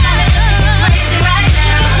love got me looking so crazy right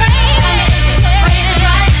now. Got me looking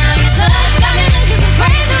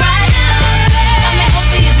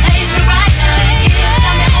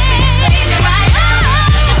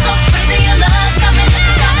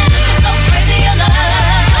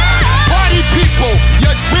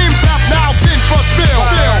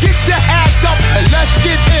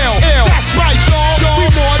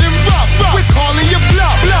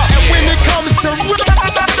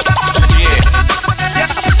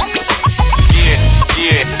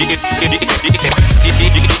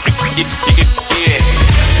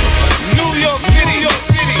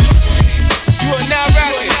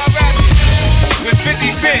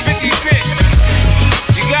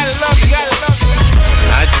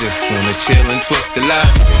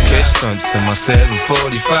stunts in my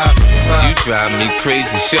 745. You drive me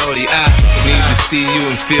crazy, shorty. I need to see you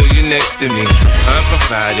and feel you next to me. I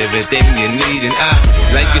provide everything you need, and I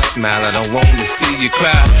like your smile. I don't want to see you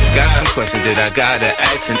cry. Got some questions that I gotta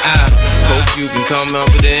ask, and I hope you can come up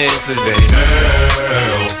with the answers, baby.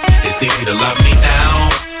 Girl, it's easy to love me now.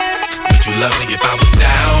 Would you love me if I was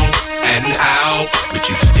down and out? Would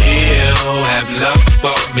you still have love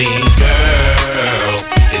for me? Girl,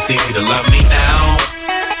 it's easy to love me now.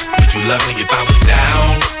 Would you love me if I was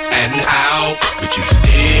down and out? Would you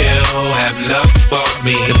still have love for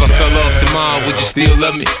me? If I fell off tomorrow, would you still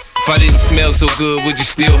love me? If I didn't smell so good, would you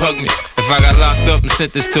still hug me? If I got locked up and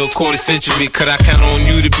sentenced to a quarter century, could I count on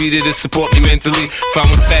you to be there to support me mentally? If I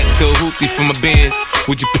went back to a hoopty for my bands,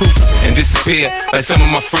 would you poof and disappear like some of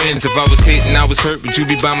my friends? If I was hit and I was hurt, would you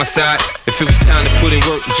be by my side? If it was time to put in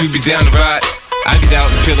work, would you be down to ride? I get out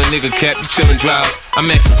and peel a nigga cap, you chill and drive. I'm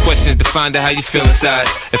asking questions to find out how you feel inside.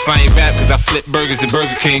 If I ain't rap cause I flip burgers at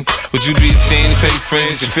Burger King, would you be ashamed to tell your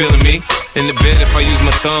friends you're feeling me? In the bed, if I use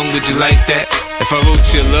my tongue, would you like that? If I wrote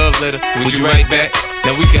you a love letter, would you write back?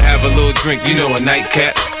 Now we can have a little drink, you know, a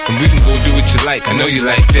nightcap, and we can go do what you like, I know you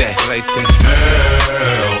like that.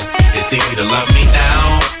 Girl, it's easy to love me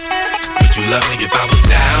now. Would you love me if I was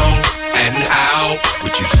down and out?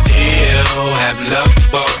 Would you still have love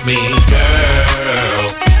for me? Girl,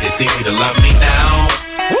 it's easy to love me now.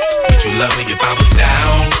 Would you love me if I was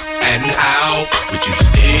down and out? Would you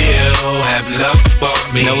still have love for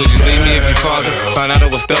me? Now would you leave me if your father found out I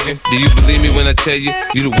was thugging? Do you believe me when I tell you,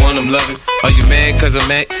 you the one I'm loving? Are you mad cause I'm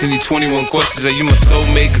asking you 21 questions? Are you my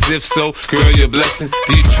soulmate? Cause if so, girl, you're a blessing.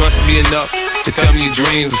 Do you trust me enough to tell me your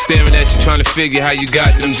dreams? I'm staring at you trying to figure how you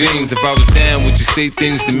got them jeans. If I was down, would you say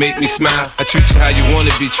things to make me smile? I treat you how you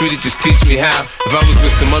wanna be treated, just teach me how. If I was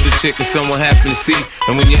with some other chick and someone happened to see,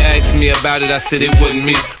 and when you asked me about it, I said it wasn't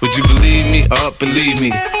me, would you believe me or up and leave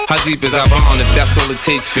me? How deep is our bond if that's all it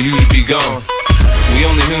takes for you to be gone? We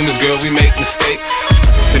only humans, girl, we make mistakes.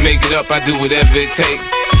 To make it up, I do whatever it takes.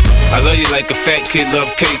 I love you like a fat kid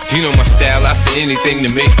love cake. You know my style, I say anything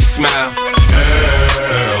to make you smile.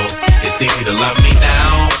 Girl, it's easy to love me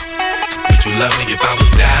now. Would you love me if I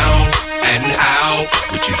was down and out?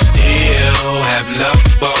 Would you still have love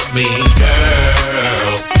for me?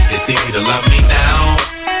 Girl, it's easy to love me now.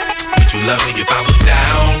 Would you love me if I was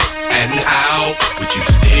down and out? Would you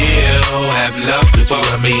still have love for me? Could you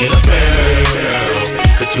love me in a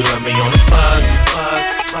bed? Could you love me on a bus?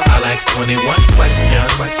 I'll ask 21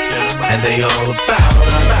 questions, and they all about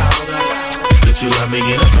us. Could you love me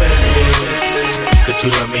in a bed? Could you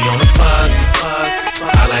love me on a bus?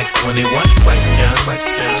 I'll ask 21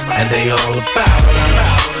 questions, and they all about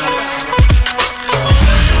us.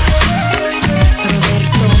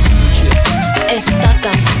 Esta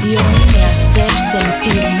canción me hace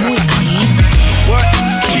sentir muy caliente.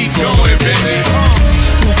 Keep going, baby.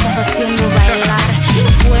 Me estás haciendo bailar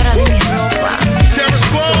fuera de mi ropa.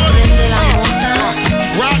 Sorprende la nota.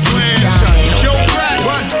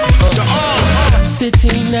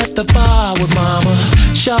 Sitting at the bar with mama,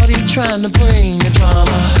 shawty trying to bring the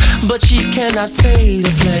drama, but she cannot fade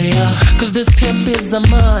a player, cause this pimp is a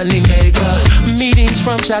money maker. Meetings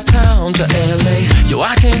from Chi-Town to LA, yo,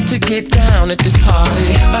 I came to get down at this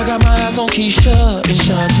party. I got my eyes on Keisha and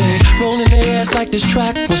Shantae, rolling their ass like this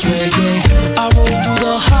track was reggae. I roll through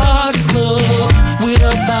the hardest look, with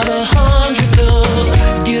about 100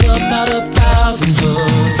 looks, get up out 1,000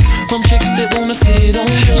 looks, from chicks that wanna sit on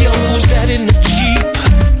you. Yo, who's that in the Jeep?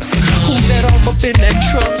 Who's that off up in that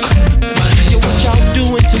truck? Yo, what y'all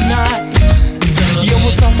doing tonight? Yo,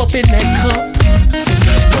 what's up in that cup?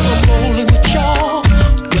 I'm rolling with y'all.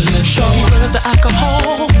 Shawty, where's the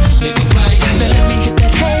alcohol? Now let me hit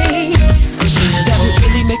that haze. That would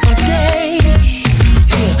really make my day.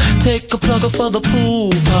 Yeah, take a plugger for the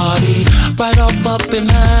pool party, right off up in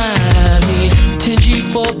Miami. 10 G's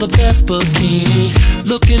for the best bikini,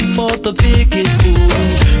 looking for the biggest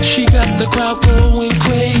booty. She got the crowd going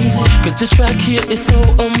crazy, cause this track here is so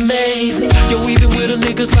amazing. Yo, even with a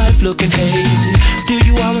nigga's life looking hazy, still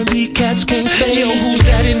you R&B cats can't fade. Yo, who's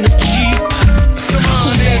that in the Jeep?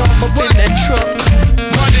 Who's that off up in that truck?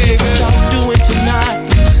 Yo, what y'all doing tonight?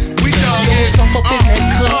 Yo, what's up in that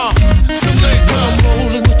cup? I'm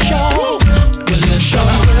rolling with y'all.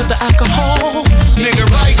 Shawty, where's the alcohol? Nigga,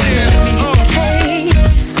 right there. Let me hit that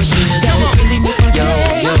haze. That would really make my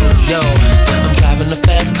day. Yo, I'm driving a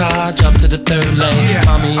fast car, jump to the third lane.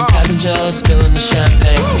 Mommy and passengers spilling the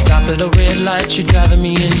champagne. We stop at a red light, you driving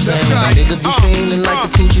me insane. My nigga be feeling like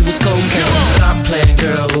the coochie was cocaine. Stop playing,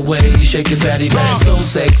 girl, the way you shake your fatty back. So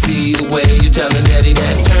sexy, the way you telling Eddie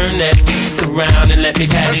that. Turn that piece around and let me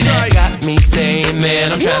pat it. That got me saying,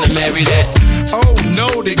 man, I'm trying to marry that. Oh no,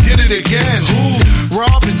 they did it again.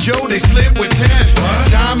 Rob and Joe, they slid with 10.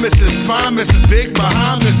 Dime misses, fine misses, big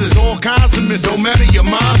behind misses, all kinds of misses. No matter your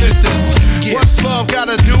mom misses. What's love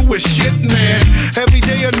gotta do with shit, man? Every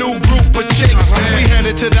day a new group of chicks. We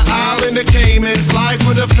headed to the island of Caymans, life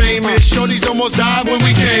for the famous. Shorties almost died when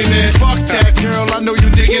we came in. Fuck that girl, I know you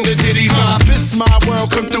digging the ditty vibe. This my world,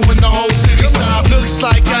 come through in the whole city style. Looks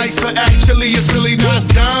like ice, but actually it's really not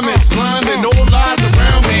diamonds. Blinding all lies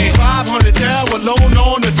around me. 500 down alone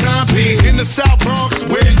on the timepiece. In the South Bronx,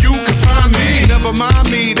 where you can find me. Never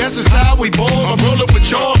mind me, that's just how we ball. I'm rolling with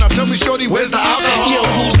y'all. Now tell me, shorty, where's the alcohol? Yo,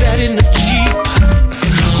 who's that in the Jeep?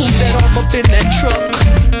 Who's that all up in that truck?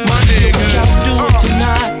 My niggas. What y'all doing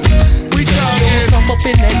tonight? We talking. Yo, what's up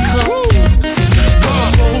in that cup?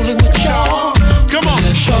 I'm rolling with y'all. Come on.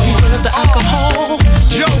 Shorty, where's the alcohol?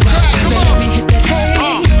 Yo, come on. Let me hit that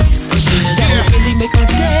haze. That will really make my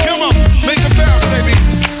day. Come on, make it bounce, baby.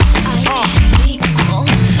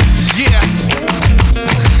 Yeah.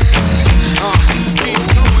 Keep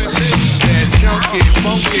going, baby. That junkie,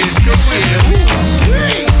 funky, stupid.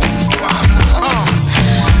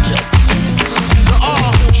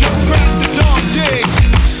 Jump crack the dog dig.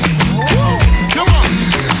 Come on.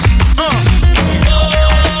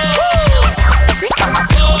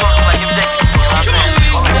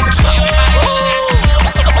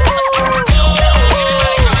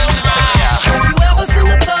 Have you ever seen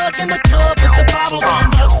a thug in the club with the bottle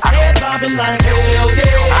turned up, head bobbing like hell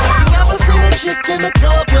yeah? Have you ever seen a chick in the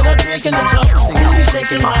club with a drink in the cup, booty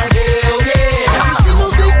shaking like hell yeah? Have you seen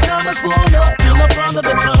those big timers pulling up in the front of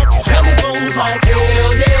the club, telephones like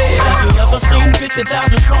hell yeah? Have you ever seen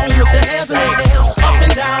 50,000 strong with their hands in the air, up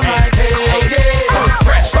and down like hell yeah? So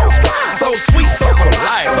fresh, so fly, so sweet, so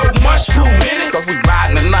polite. So much too many, cause we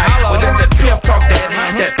riding the night. When it's that pimp talk,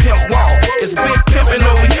 that pimp walk. It's big pimpin'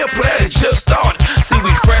 over here, play it just started. See, we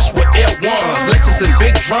fresh with L1s, Lexus and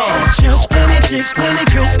big drums. Just plenty chicks, plenty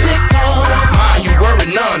girls, big fun. Mind you worry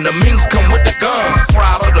none, the minks come with the guns.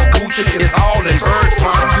 Proud of the Gucci, it's all in bird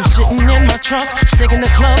fun. I'm sitting in my trunk, sticking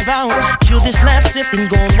the club out. Kill this last sip and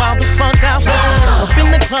going wild the fuck out. Up in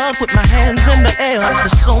the club with my hands in the air.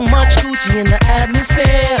 There's so much Gucci in the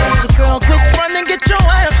atmosphere. So girl, quick front and get your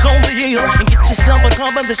ass over here and get yourself a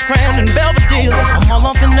cup of this Crown and Belvedere. I'm all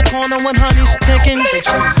off in the corner when honey's taking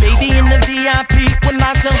pictures. Baby in the VIP with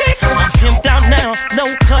lots of. I'm pimped out now, no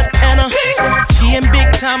cut and a. She and big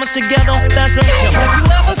timers together, that's a. Have you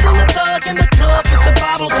ever seen a thug in the club with the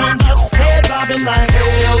bottle turned up, head bobbing like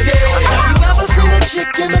hell yeah? Have you ever seen a chick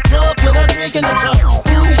in the club with a drink in the cup,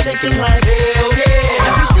 booty shaking like hell yeah?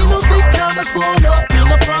 Have you seen those big timers pulling up in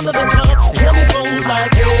the front of the club, 24s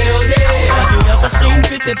like hell yeah? Have you ever seen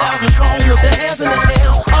 50,000 strong with their hands in the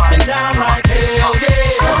air, up and down like hell yeah?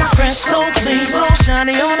 So fresh, so clean, so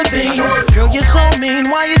shiny on the beam. Girl, you're so mean,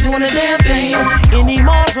 why you doing the damn thing? Any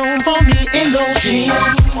more room for me in those jeans?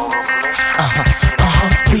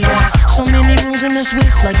 We got so many rooms in the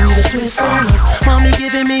Swiss, like we the Swiss owners. Mommy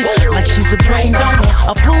giving me like she's a brain donor.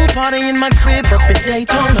 A pool party in my crib up in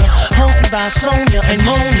Daytona, hosted by Sonia and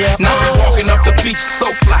Monia. Now we walking up the beach, so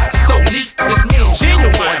fly, so neat. It's me and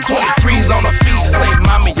Genuine, 23s on the feet. Say,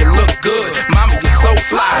 mommy, you look good. Mommy, you're so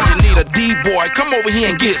fly. You need a D-boy, come over here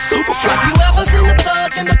and get super fly. Have you ever seen a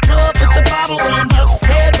thug in the club with the bottle turned up,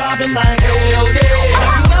 head bobbing like hell yeah?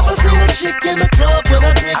 Have you ever seen a chick in the club with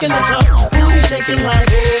a drink in the cup, booty shaking like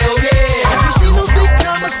hell yeah? Have you seen those big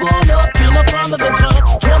timers pulled up in the front of the club,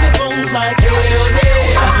 24s like hell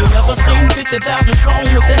yeah? Have you ever seen 50,000 strong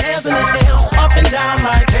with their hands in the air, up and down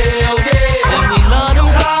like hell yeah? Say we love them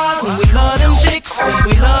cars and we love them chicks, and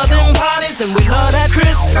we love them parties and we love that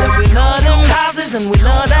Chris, and we love them houses and we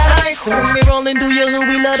love that ice, and when we rollin' through your hood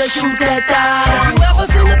we love to shoot that dice. Have you ever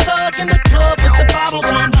seen a thug in the club with the bottle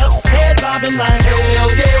turned up, head bobbing like hell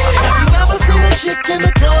yeah? Have you ever seen a chick in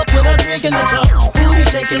the club with a drink in the cup, booty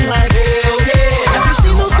shaking like hell yeah? Have you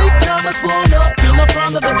seen those big timers pulled up in the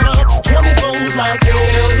front of the club, 24s like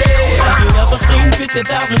hell yeah? Have you ever seen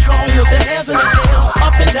 50,000 strong with their hands in the air,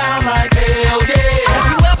 up and down like hell yeah? Have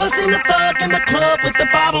you ever seen a thug in the club with the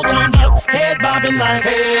bottle turned up, head bobbing like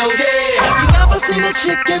hell yeah? Have you ever seen a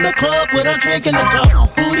chick in the club with a drink in the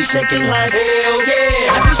cup, booty shaking like hell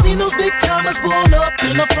yeah? Have you seen those big timers pulled up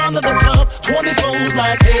in the front of the club, 24s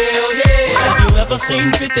like hell yeah? Have you ever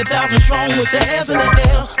seen 50,000 strong with their hands in the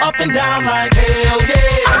air, up and down like hell yeah?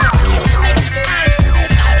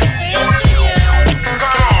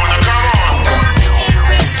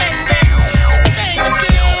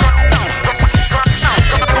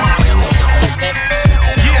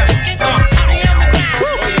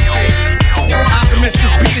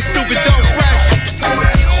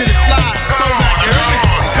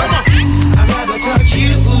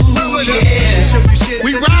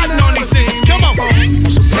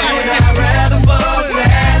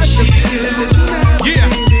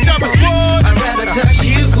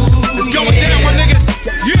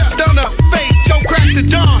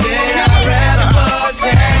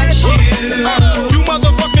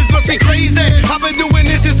 lady. I've been doing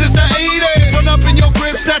this since the 80s. Run up in your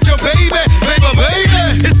crib, snatch your baby, baby.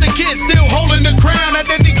 It's the kid still holding the crown. At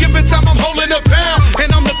any given time, I'm holding a pound. And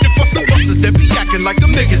I'm looking for some bosses that be acting like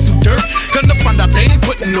them niggas do dirt. Gonna find out they ain't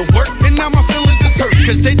putting no work. And now my feelings is hurt,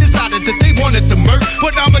 cause they decided that they wanted the murk.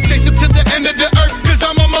 But I'ma chase them to the end of the earth, cause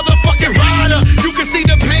I'm a motherfucking rider. You can see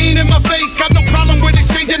the pain in my face. Got no problem with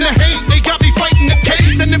exchanging the hate. They got me fighting the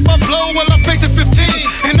case. And if I blow, well, I'm facing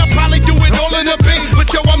 15. And I'll probably do it all in a beat. But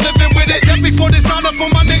yo, I'm living with it. Death before dishonor for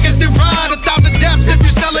my niggas that ride. 1,000 deaths if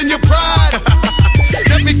you selling your pride.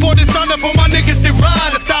 Death before dishonor for my niggas that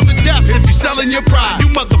ride. 1,000 deaths if you selling your pride. You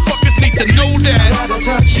motherfuckers need to know that. I'd rather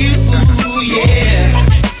touch you, yeah.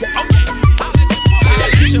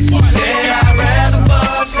 Said I'd rather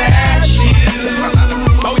bust at you.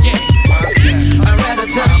 Oh yeah. I'd rather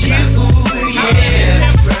touch you, yeah.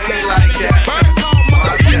 Like that.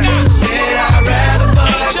 Said I'd rather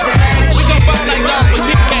bust at you. We gon' ball like y'all with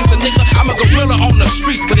big gangsta, nigga. I'm a gorilla on the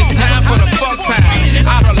streets, cause it's time for the fuck time.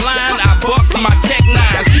 Out of line, I bust my tech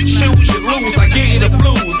nines. Shoes, you lose, I give you the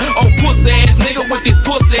blues. Oh, pussy ass nigga with these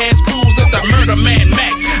pussy ass crews. It's the murder man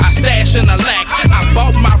Mac. I stash in the lack. I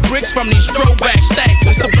bought my bricks from these throwback stacks.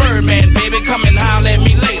 It's the Birdman, baby. Come and holler at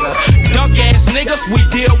me later. Duck ass niggas, we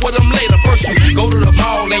deal with them later. First you go to the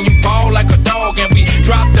mall and you ball like a dog. And we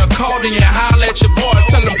drop the card and you holler at your boy.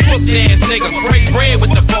 Tell them pussy ass niggas break bread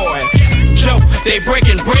with the boy. Joe, they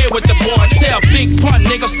breaking bread with the boy. Tell Big Pun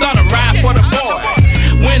niggas start a ride for the boy.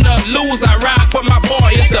 Win or lose, I ride for my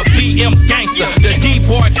boy. It's the BM gangster, the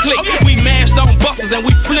D-boy clique. We mashed on buses and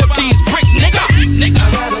we flip these bricks, nigga.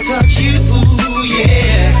 I'd rather touch you,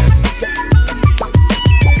 yeah.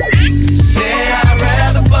 Said I'd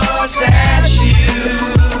rather bust at you.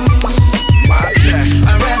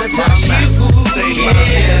 I'd rather touch you,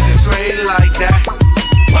 yeah. It's straight like that.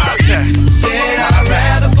 Said I'd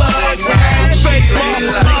rather bust at you.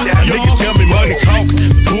 Niggas tell me money talk.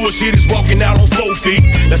 Bullshit is walking out on 4 feet.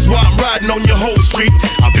 That's why I'm riding on your whole street.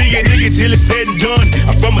 I'll be a nigga till it's said and done.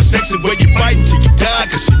 I'm from a section where you fightin' till you die,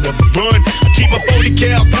 cause you never run. I keep my 40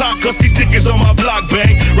 cal cock, cause these niggas on my block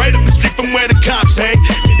bang. Right up the street from where the cops hang.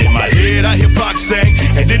 And in my head I hear Pac sang.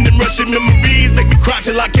 And then them Russian memories make me cry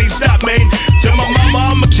till I can't stop, man. Tell my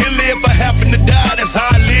mama I'm a killer if I happen to die. That's how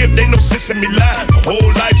I live, ain't no sense in me lying. My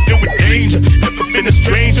whole life's filled with danger. Never been a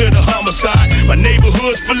stranger to homicide. My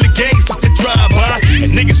neighborhood's full of gangsters that drive by.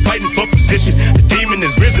 And niggas fighting for position. The demon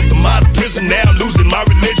is risen from out of prison. Now I'm losing my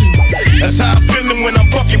religion. That's how I'm feeling when I'm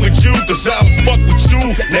fucking with you. Cause I don't fuck with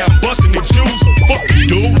you. Now I'm busting at you. So fuck you,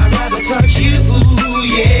 dude. I'd rather touch you,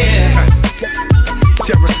 yeah.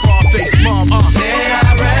 Terror Scarface, mom. Said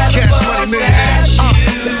I'd rather bust at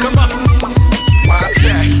you. Come on.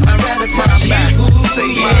 I'd rather touch you,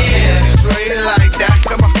 yeah. Straight like that.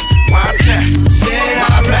 Come on. Said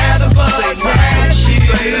I'd rather bust at you.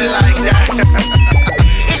 Straight like that.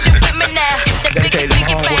 Is you with me now? The biggie,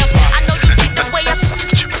 biggie bounce. I know you like the way I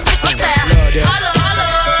my style. Hello, hello.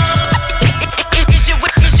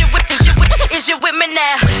 Is you with me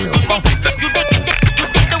now? You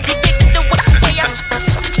dig the way I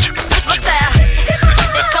my style.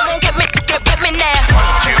 Come on, get with me now.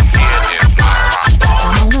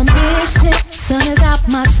 I'm on a mission. Sun is out,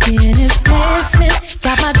 my skin is glistening.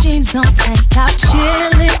 Got my jeans on, tank top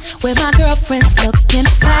chilling. With my girlfriends looking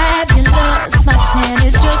fabulous. My tan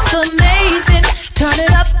is just amazing. Turn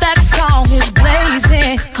it up, that song is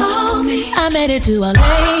blazing. Call me, I'm headed to a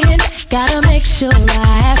lane. Gotta make sure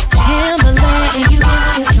I ask Timberland. And you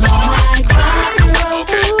get this on like rock and roll.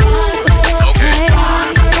 Okay.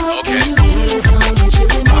 And you get this on that you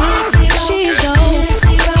can miss. She's dope.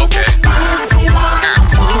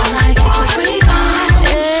 Something like get your freak on.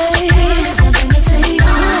 Hey, something to sing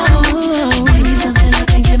on. Maybe something I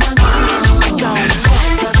can get my groove on.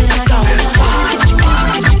 Something I can get my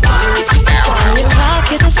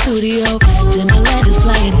in the studio, Timberland is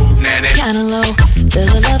playing kinda low.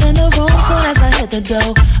 There's a love in the room soon as I hit the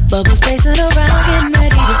door. Bubbles spacing around, getting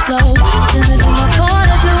ready to flow. Tim is in the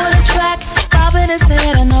corner doing a track, bobbing his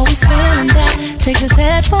head, I know he's feeling that. Takes his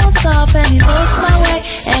headphones off and he looks my way,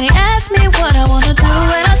 and he asks me what I wanna do,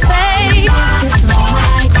 and I say, it's all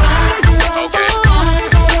like rock and roll.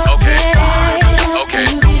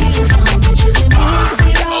 Okay. It's all that you can miss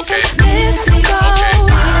me, okay. Miss me,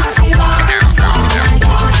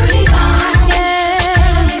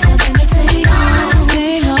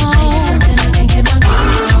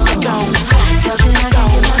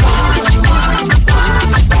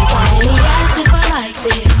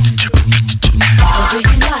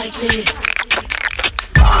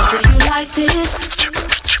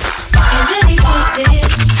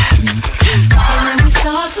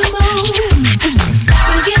 start to move.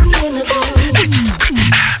 We're getting in the groove.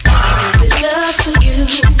 He says it's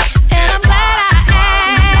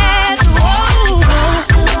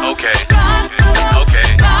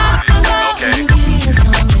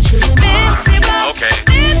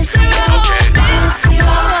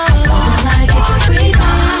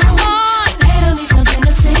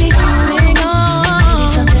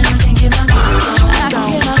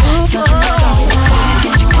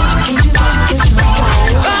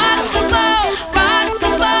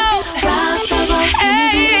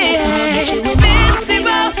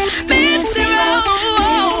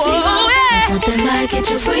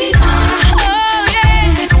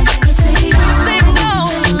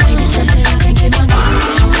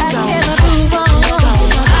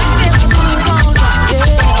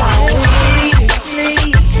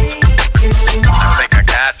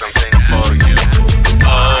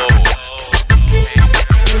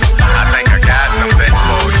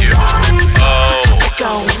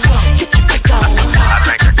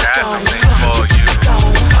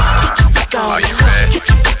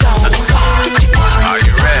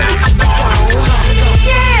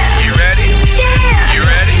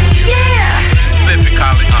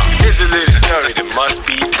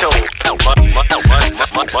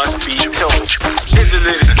must be told. Here's a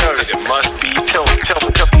little story that must be told.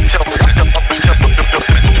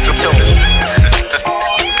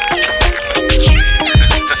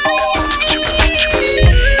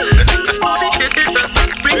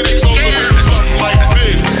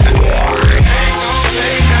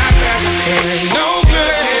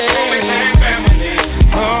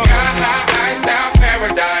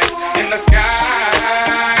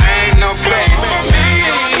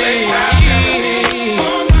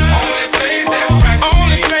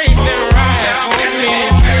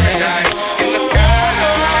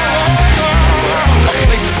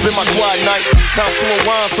 Time to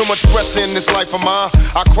unwind, so much pressure in this life of mine.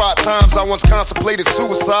 I cried times I once contemplated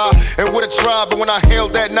suicide and would have tried, but when I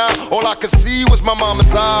held that knife, all I could see was my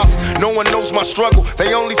mama's eyes. No one knows my struggle,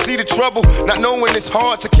 they only see the trouble, not knowing it's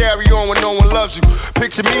hard to carry on when no one loves you.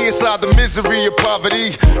 Picture me inside the misery of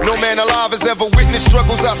poverty. No man alive has ever witnessed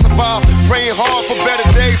struggles I survived. Praying hard for better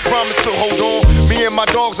days, promise to hold on. Me and my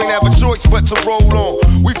dogs ain't have a choice but to roll on.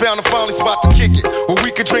 We found a finally spot to kick it, where we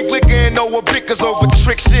could drink liquor and know what bickers over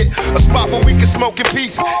trick shit. A spot where we can smoke in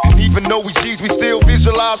peace. And even though we G's, we still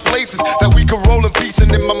visualize places that we can roll in peace.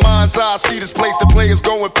 And in my mind's eye, I see this place the players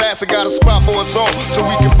going past. I got a spot for us all, so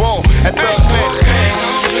we can ball at Thugs Mansion.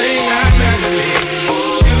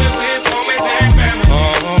 Chillin' with homies and family.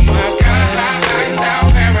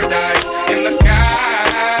 Paradise in the sky.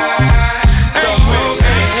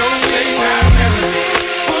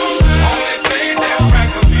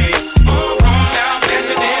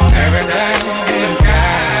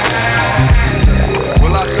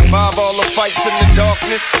 Fights in the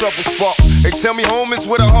darkness, trouble sparks. They tell me home is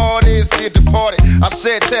where the heart is, dear departed. I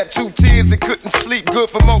shed tattooed tears and couldn't sleep good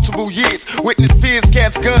for multiple years. Witness peers,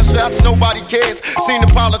 cats, gunshots, nobody cares. Seen the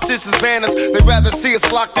politicians ban us, they'd rather see us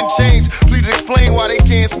locked in chains. Please explain why they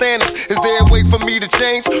can't stand us. Is there a way for me to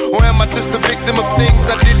change? Or am I just a victim of things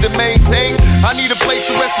I did to maintain? I need a place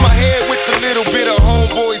to rest my head with the little bit of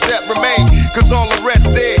homeboys that remain. Cause all the rest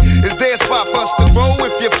there is their spot for us to grow.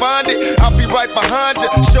 If you find it, I'll be right behind you.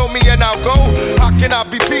 Show me and I'll go. How can I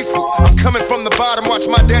be peaceful? I'm coming from the bottom, watch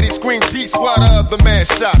my daddy scream peace while the other man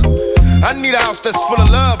shot him. I need a house that's full of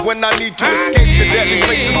love when I need to escape the deadly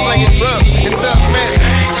places slinging drugs in Thugs Mansion.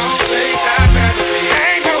 Ain't no place I'd rather be.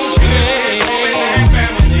 Ain't no place. Always had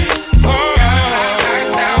family.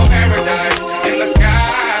 Skylights down paradise in the sky.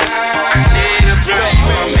 I need a place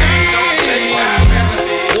for me. Ain't no place I'd rather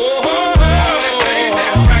be. Only place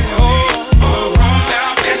that's right for me.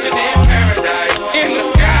 Down Benjamin paradise in the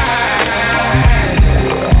sky.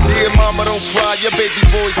 Don't cry, your baby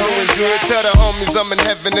boy's doing good. Tell the homies I'm in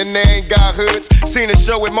heaven and they ain't got hoods. Seen a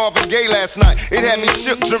show with Marvin Gaye last night. It had me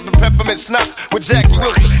shook, dripping peppermint schnapps with Jackie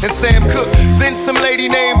Wilson and Sam Cooke. Then some lady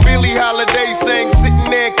named Billie Holiday sang,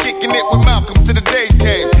 sitting there kicking it with Malcolm till the day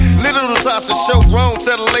came. Little Natasha show grown,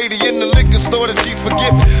 tell the lady in the liquor store that she's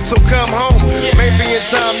forgiven. So come home, maybe in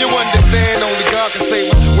time you'll understand. Only God can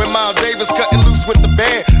save us. When Miles Davis cutting loose with the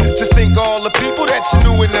band, just think all the people that you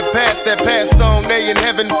knew in the past that passed on, they in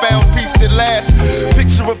heaven found peace that lasts.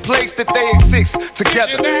 Picture a place that they exist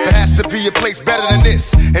together. There has to be a place better than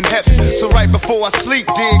this in heaven. So right before I sleep,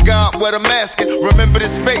 dear God, what I'm asking, remember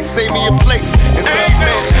this face, save me a place in Thugs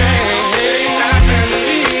Mansion.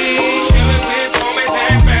 Chillin' with homies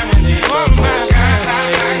and family.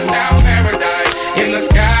 Skylights down paradise in the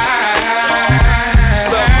sky.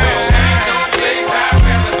 Thugs Mansion. Ain't no place I'd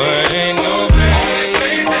rather be. Ain't no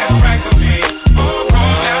place that's right for me.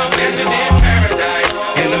 Down Benjamin paradise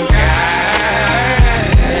in the sky.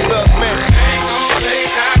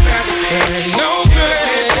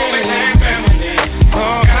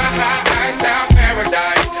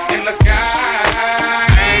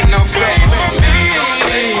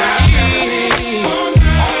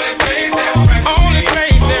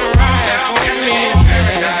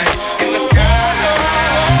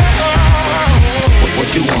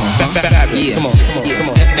 Yeah, come on.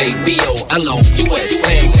 FABOLOUS.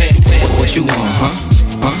 What you want, huh?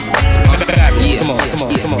 Yeah, come on.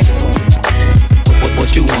 What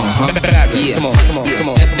you want, huh? Yeah, come on.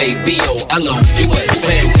 FABOLOUS.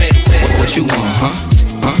 What you want, huh?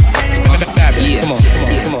 Yeah, come on.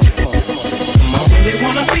 I really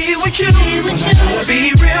wanna be with you. Wanna be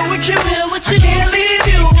real with you. I can't leave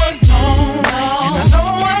you alone. And I know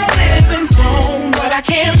I'm living wrong, but I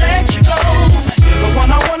can't let you go. You're the one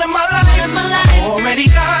I want in my life. Already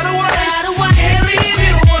got away. Can't leave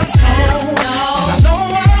you alone. And I know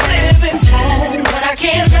I'm living wrong, but I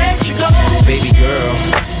can't let you go. Baby girl,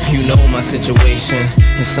 you know my situation,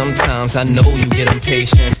 and sometimes I know you get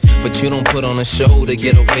impatient, but you don't put on a show to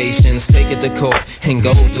get ovations. Take it to court and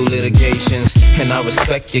go through litigations. and I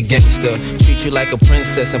respect your gangster. Treat you like a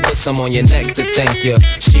princess and put some on your neck to thank you.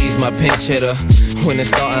 She's my pinch hitter. When the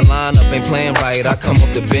starting lineup ain't playing right, I come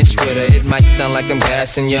off the bench with her. It might sound like I'm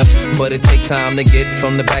gassing ya, but it takes time to get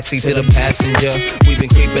from the backseat to the passenger. We've been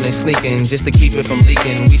creeping and sneaking just to keep it from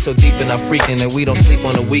leaking. We so deep in our freaking that we don't sleep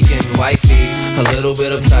on the weekend. Wifey's a little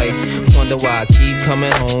bit uptight. Wonder why I keep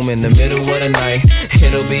coming home in the middle of the night.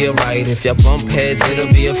 It'll be alright. If y'all bump heads,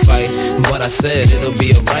 it'll be a fight. But I said it'll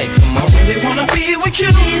be alright. Come on. I really wanna be with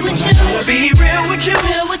you. I wanna be real with you.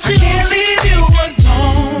 I can't leave you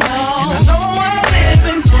alone. And I know I'm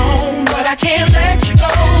living wrong, but I can't let you go.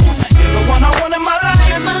 You're the one I want in my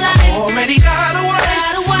life. Already got a wife.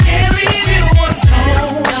 Can't leave you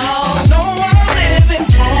alone. And I know I'm living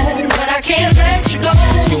wrong, but I can't let you go.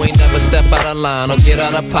 You ain't never step out of line or get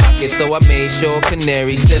out of pocket, so I made sure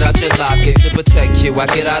canary sit out your locket to protect you. I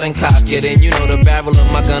get out and cock it, and you know the barrel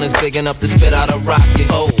of my gun is big enough to spit out a rocket.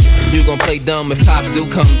 Oh, you gon' play dumb if cops do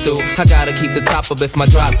come through. I gotta keep the top up if my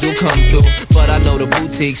drop do come through. But I know the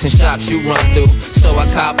boutiques and shops you run through, so I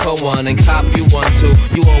cop her one and cop you one too.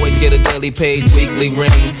 You always get a daily page, weekly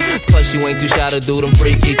ring. Plus you ain't too shy to do them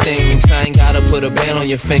freaky things. I ain't gotta put a band on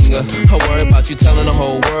your finger. I worry about you telling the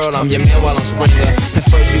whole world I'm your man while I'm Springer. At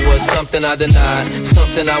first you was something I denied,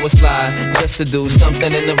 something I would slide just to do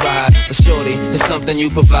something in the ride. But shorty, it's something you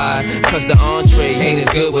provide, cause the entree ain't as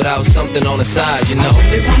good without something on the side, you know. I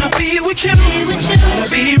really wanna be with you. I wanna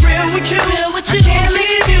be real with you. I can't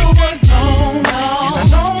leave you alone. And I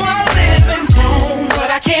know I'm living wrong, but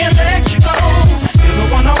I can't let you go. You're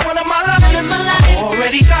the one I want in my life.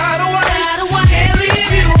 Already got a wife. Can't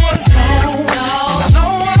leave you alone. And I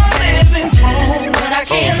know I'm living wrong, but I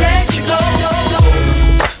can't let you go.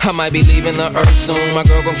 I might be leaving the earth soon. My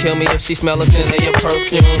girl gon' kill me if she smell a scent of your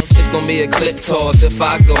perfume. It's gon' be a clip toss if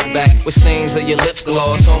I go back with stains of your lip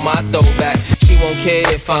gloss on my throwback. She won't care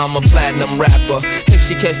if I'm a platinum rapper, if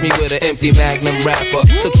she catch me with an empty Magnum wrapper.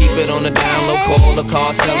 So keep it on the down low, call the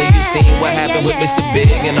car seller. You seen what happened with Mr. Big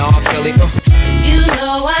and R.KELLY. You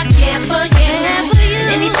know I can't forget.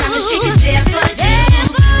 Anytime a chick is there for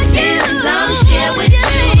you, feelings I'll share with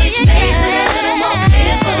you, which makes it a little more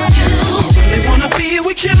clear for you. I really wanna be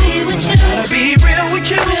with you. I wanna be real with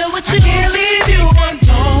you. I can't leave you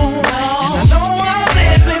alone. And I know I'm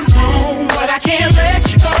living wrong, but I can't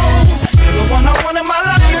let you go. You're the one I want in my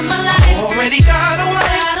life. Already got a wife.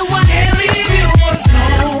 Can't leave you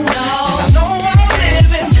alone. And I know I'm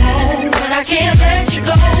living wrong, but I can't let you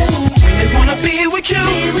go. Really wanna be with you.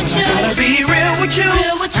 Wanna be real with you.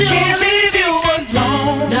 I can't leave you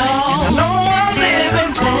alone. And I know I'm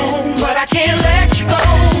living wrong.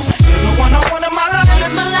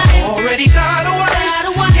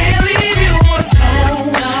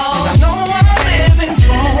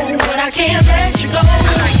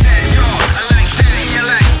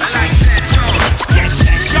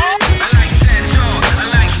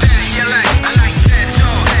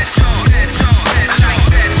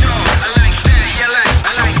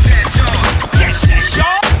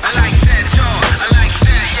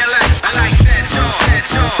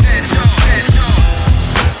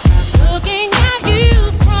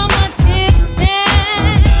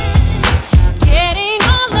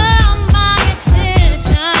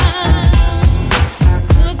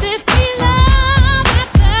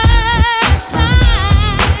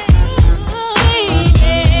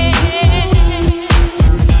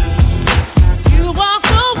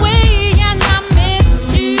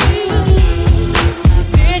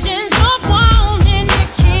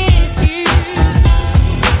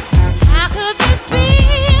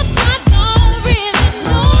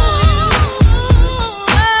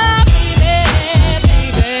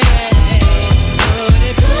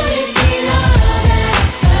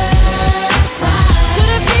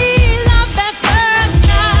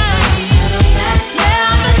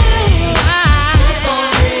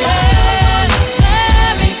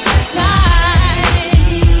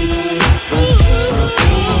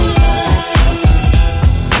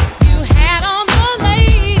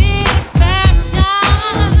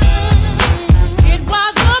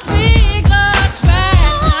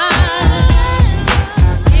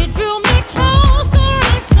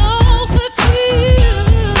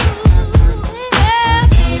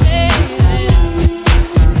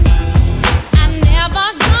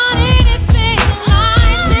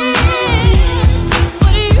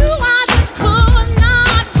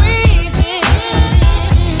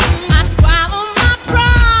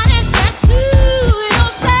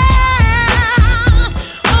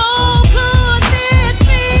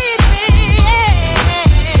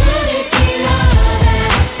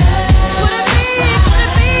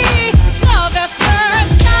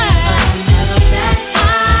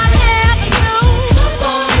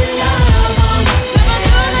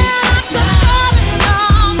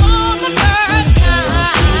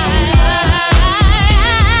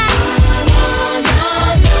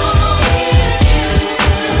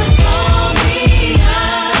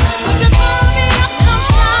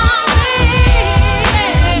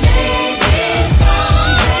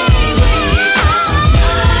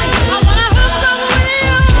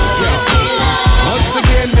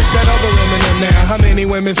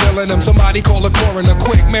 women feeling them. Somebody call a coroner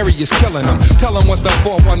quick, Mary is killing them. Tell them what's the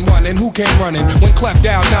 411 and who came running when Clef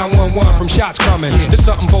down 911 from shots coming. It's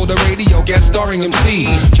something for the radio, guest starring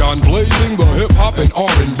MC John Blazing, the hip hop and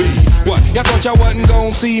R&B. What, y'all thought y'all wasn't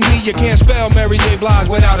gon' see me? You can't spell Mary J.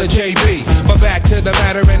 Blige without a JB. But back to the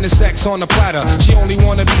matter and the sex on the platter. She only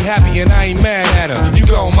wanna be happy and I ain't mad at her. You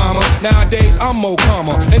go, mama. Nowadays I'm more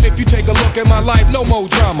calmer, and if you take a look at my life, no more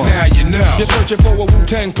drama. Now you know. You're searching for a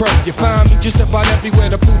Wu-Tang pro. You find me just about everywhere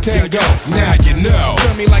the Wu-Tang go. Now you know.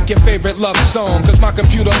 Tell me like your favorite love song, cause my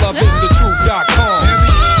computer love is the truth.com.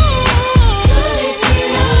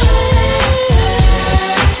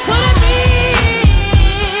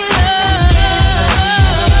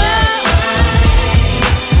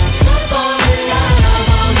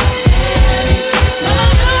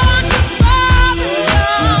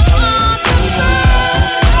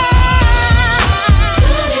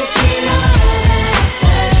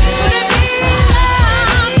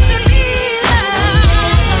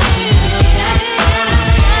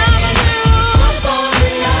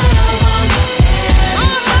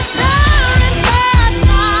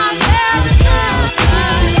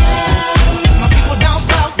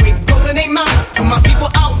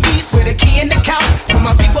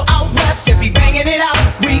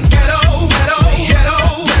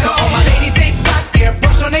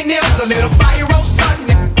 A little fire roll,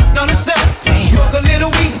 something on itself. Smoke a little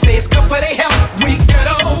weed, say it's good for their health. We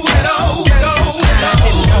ghetto. I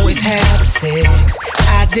didn't always have the sex,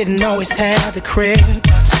 I didn't always have the crib,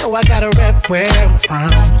 so I gotta rep where I'm from,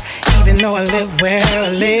 even though I live where I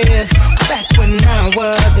live. Back when I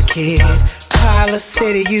was a kid, Pile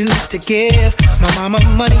City used to give my mama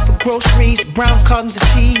money for groceries, brown cartons of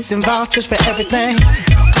cheese, and vouchers for everything.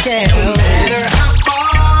 Yeah, no matter how far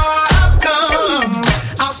I've come,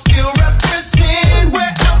 I'll still represent where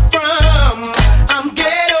I'm from. I'm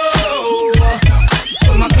ghetto.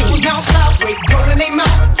 For my people down south, where gold in their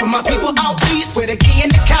mouth. For my people out east, where the key in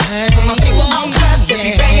the couch. For my people out west, they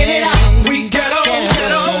be banging it out. We ghetto.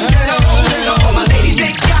 All my ladies,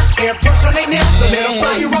 they got airbrush on their nails. A little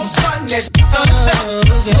fire roll, sun that's on the south.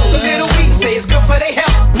 Smoke a little weed, say it's good for their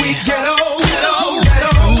health. We ghetto.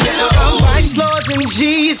 Vice Lords and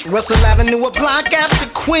G's, Russell Avenue, a block after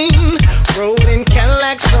Queen. Road in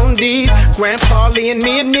Cadillacs on D's, Grandpa Lee and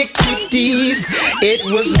me and Nicky D's. It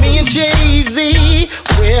was me and Jay-Z,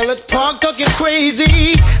 Will at Park talking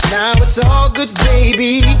crazy. Now it's all good,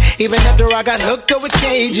 baby, even after I got hooked up with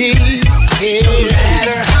KG. Yeah. No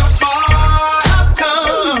matter how far I've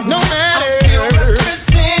come, no matter, I'll still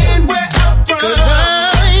represent where I'm from. 'Cause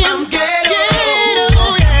I'm ghetto,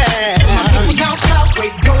 yeah. For my people down south,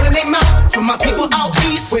 where gold in their mouth. For my people out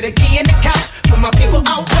east, with a key in the couch. For my people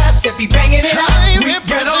out west, if be banging it out. We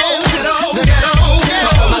ghetto.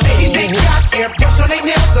 My ladies, they got airbrush on their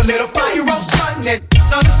nails. A little fire roll, sun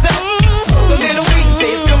that's on the south. Smoke a little weed,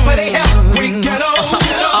 say it's good for their health. We ghetto.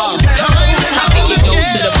 How can you go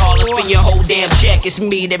to the ball and spend your whole damn check? It's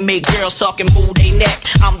me that make girls talk and move they neck.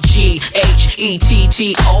 I'm G-H-E-T-T-O.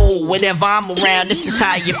 Whenever I'm around, this is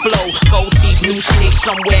how you flow. Gold teeth, new sneaks,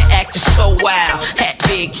 somewhere acting so wild. Hat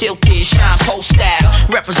big, tilted, shine post style.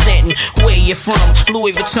 Representing where you from.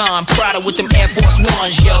 Louis Vuitton, Prada with them Air Force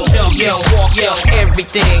Ones. Yo, walk, yo,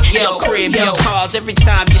 everything. Yo, crib, yo, cars. Every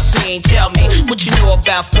time you sing, tell me what you know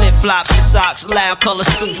about flip-flops and socks. Loud color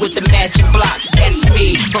suits with the matching blocks. That's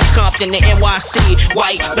me, from Compton to NYC.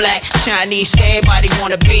 White, black, Chinese, everybody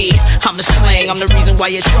wanna be. I'm the slang, I'm the reason why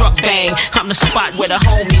your truck bang. I'm the spot where the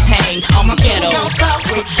homies hang. I'm ghetto.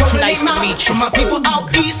 Nice to meet you. My people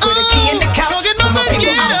out east with a key in the couch. For my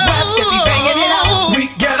people out west, if be banging it out. We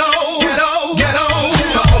ghetto.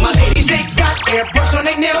 All my ladies, they got airbrush on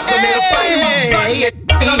their nails. A little fire on the sun,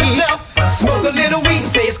 on the self. Smoke a little weed,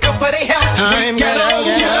 say it's good for their health. We ghetto.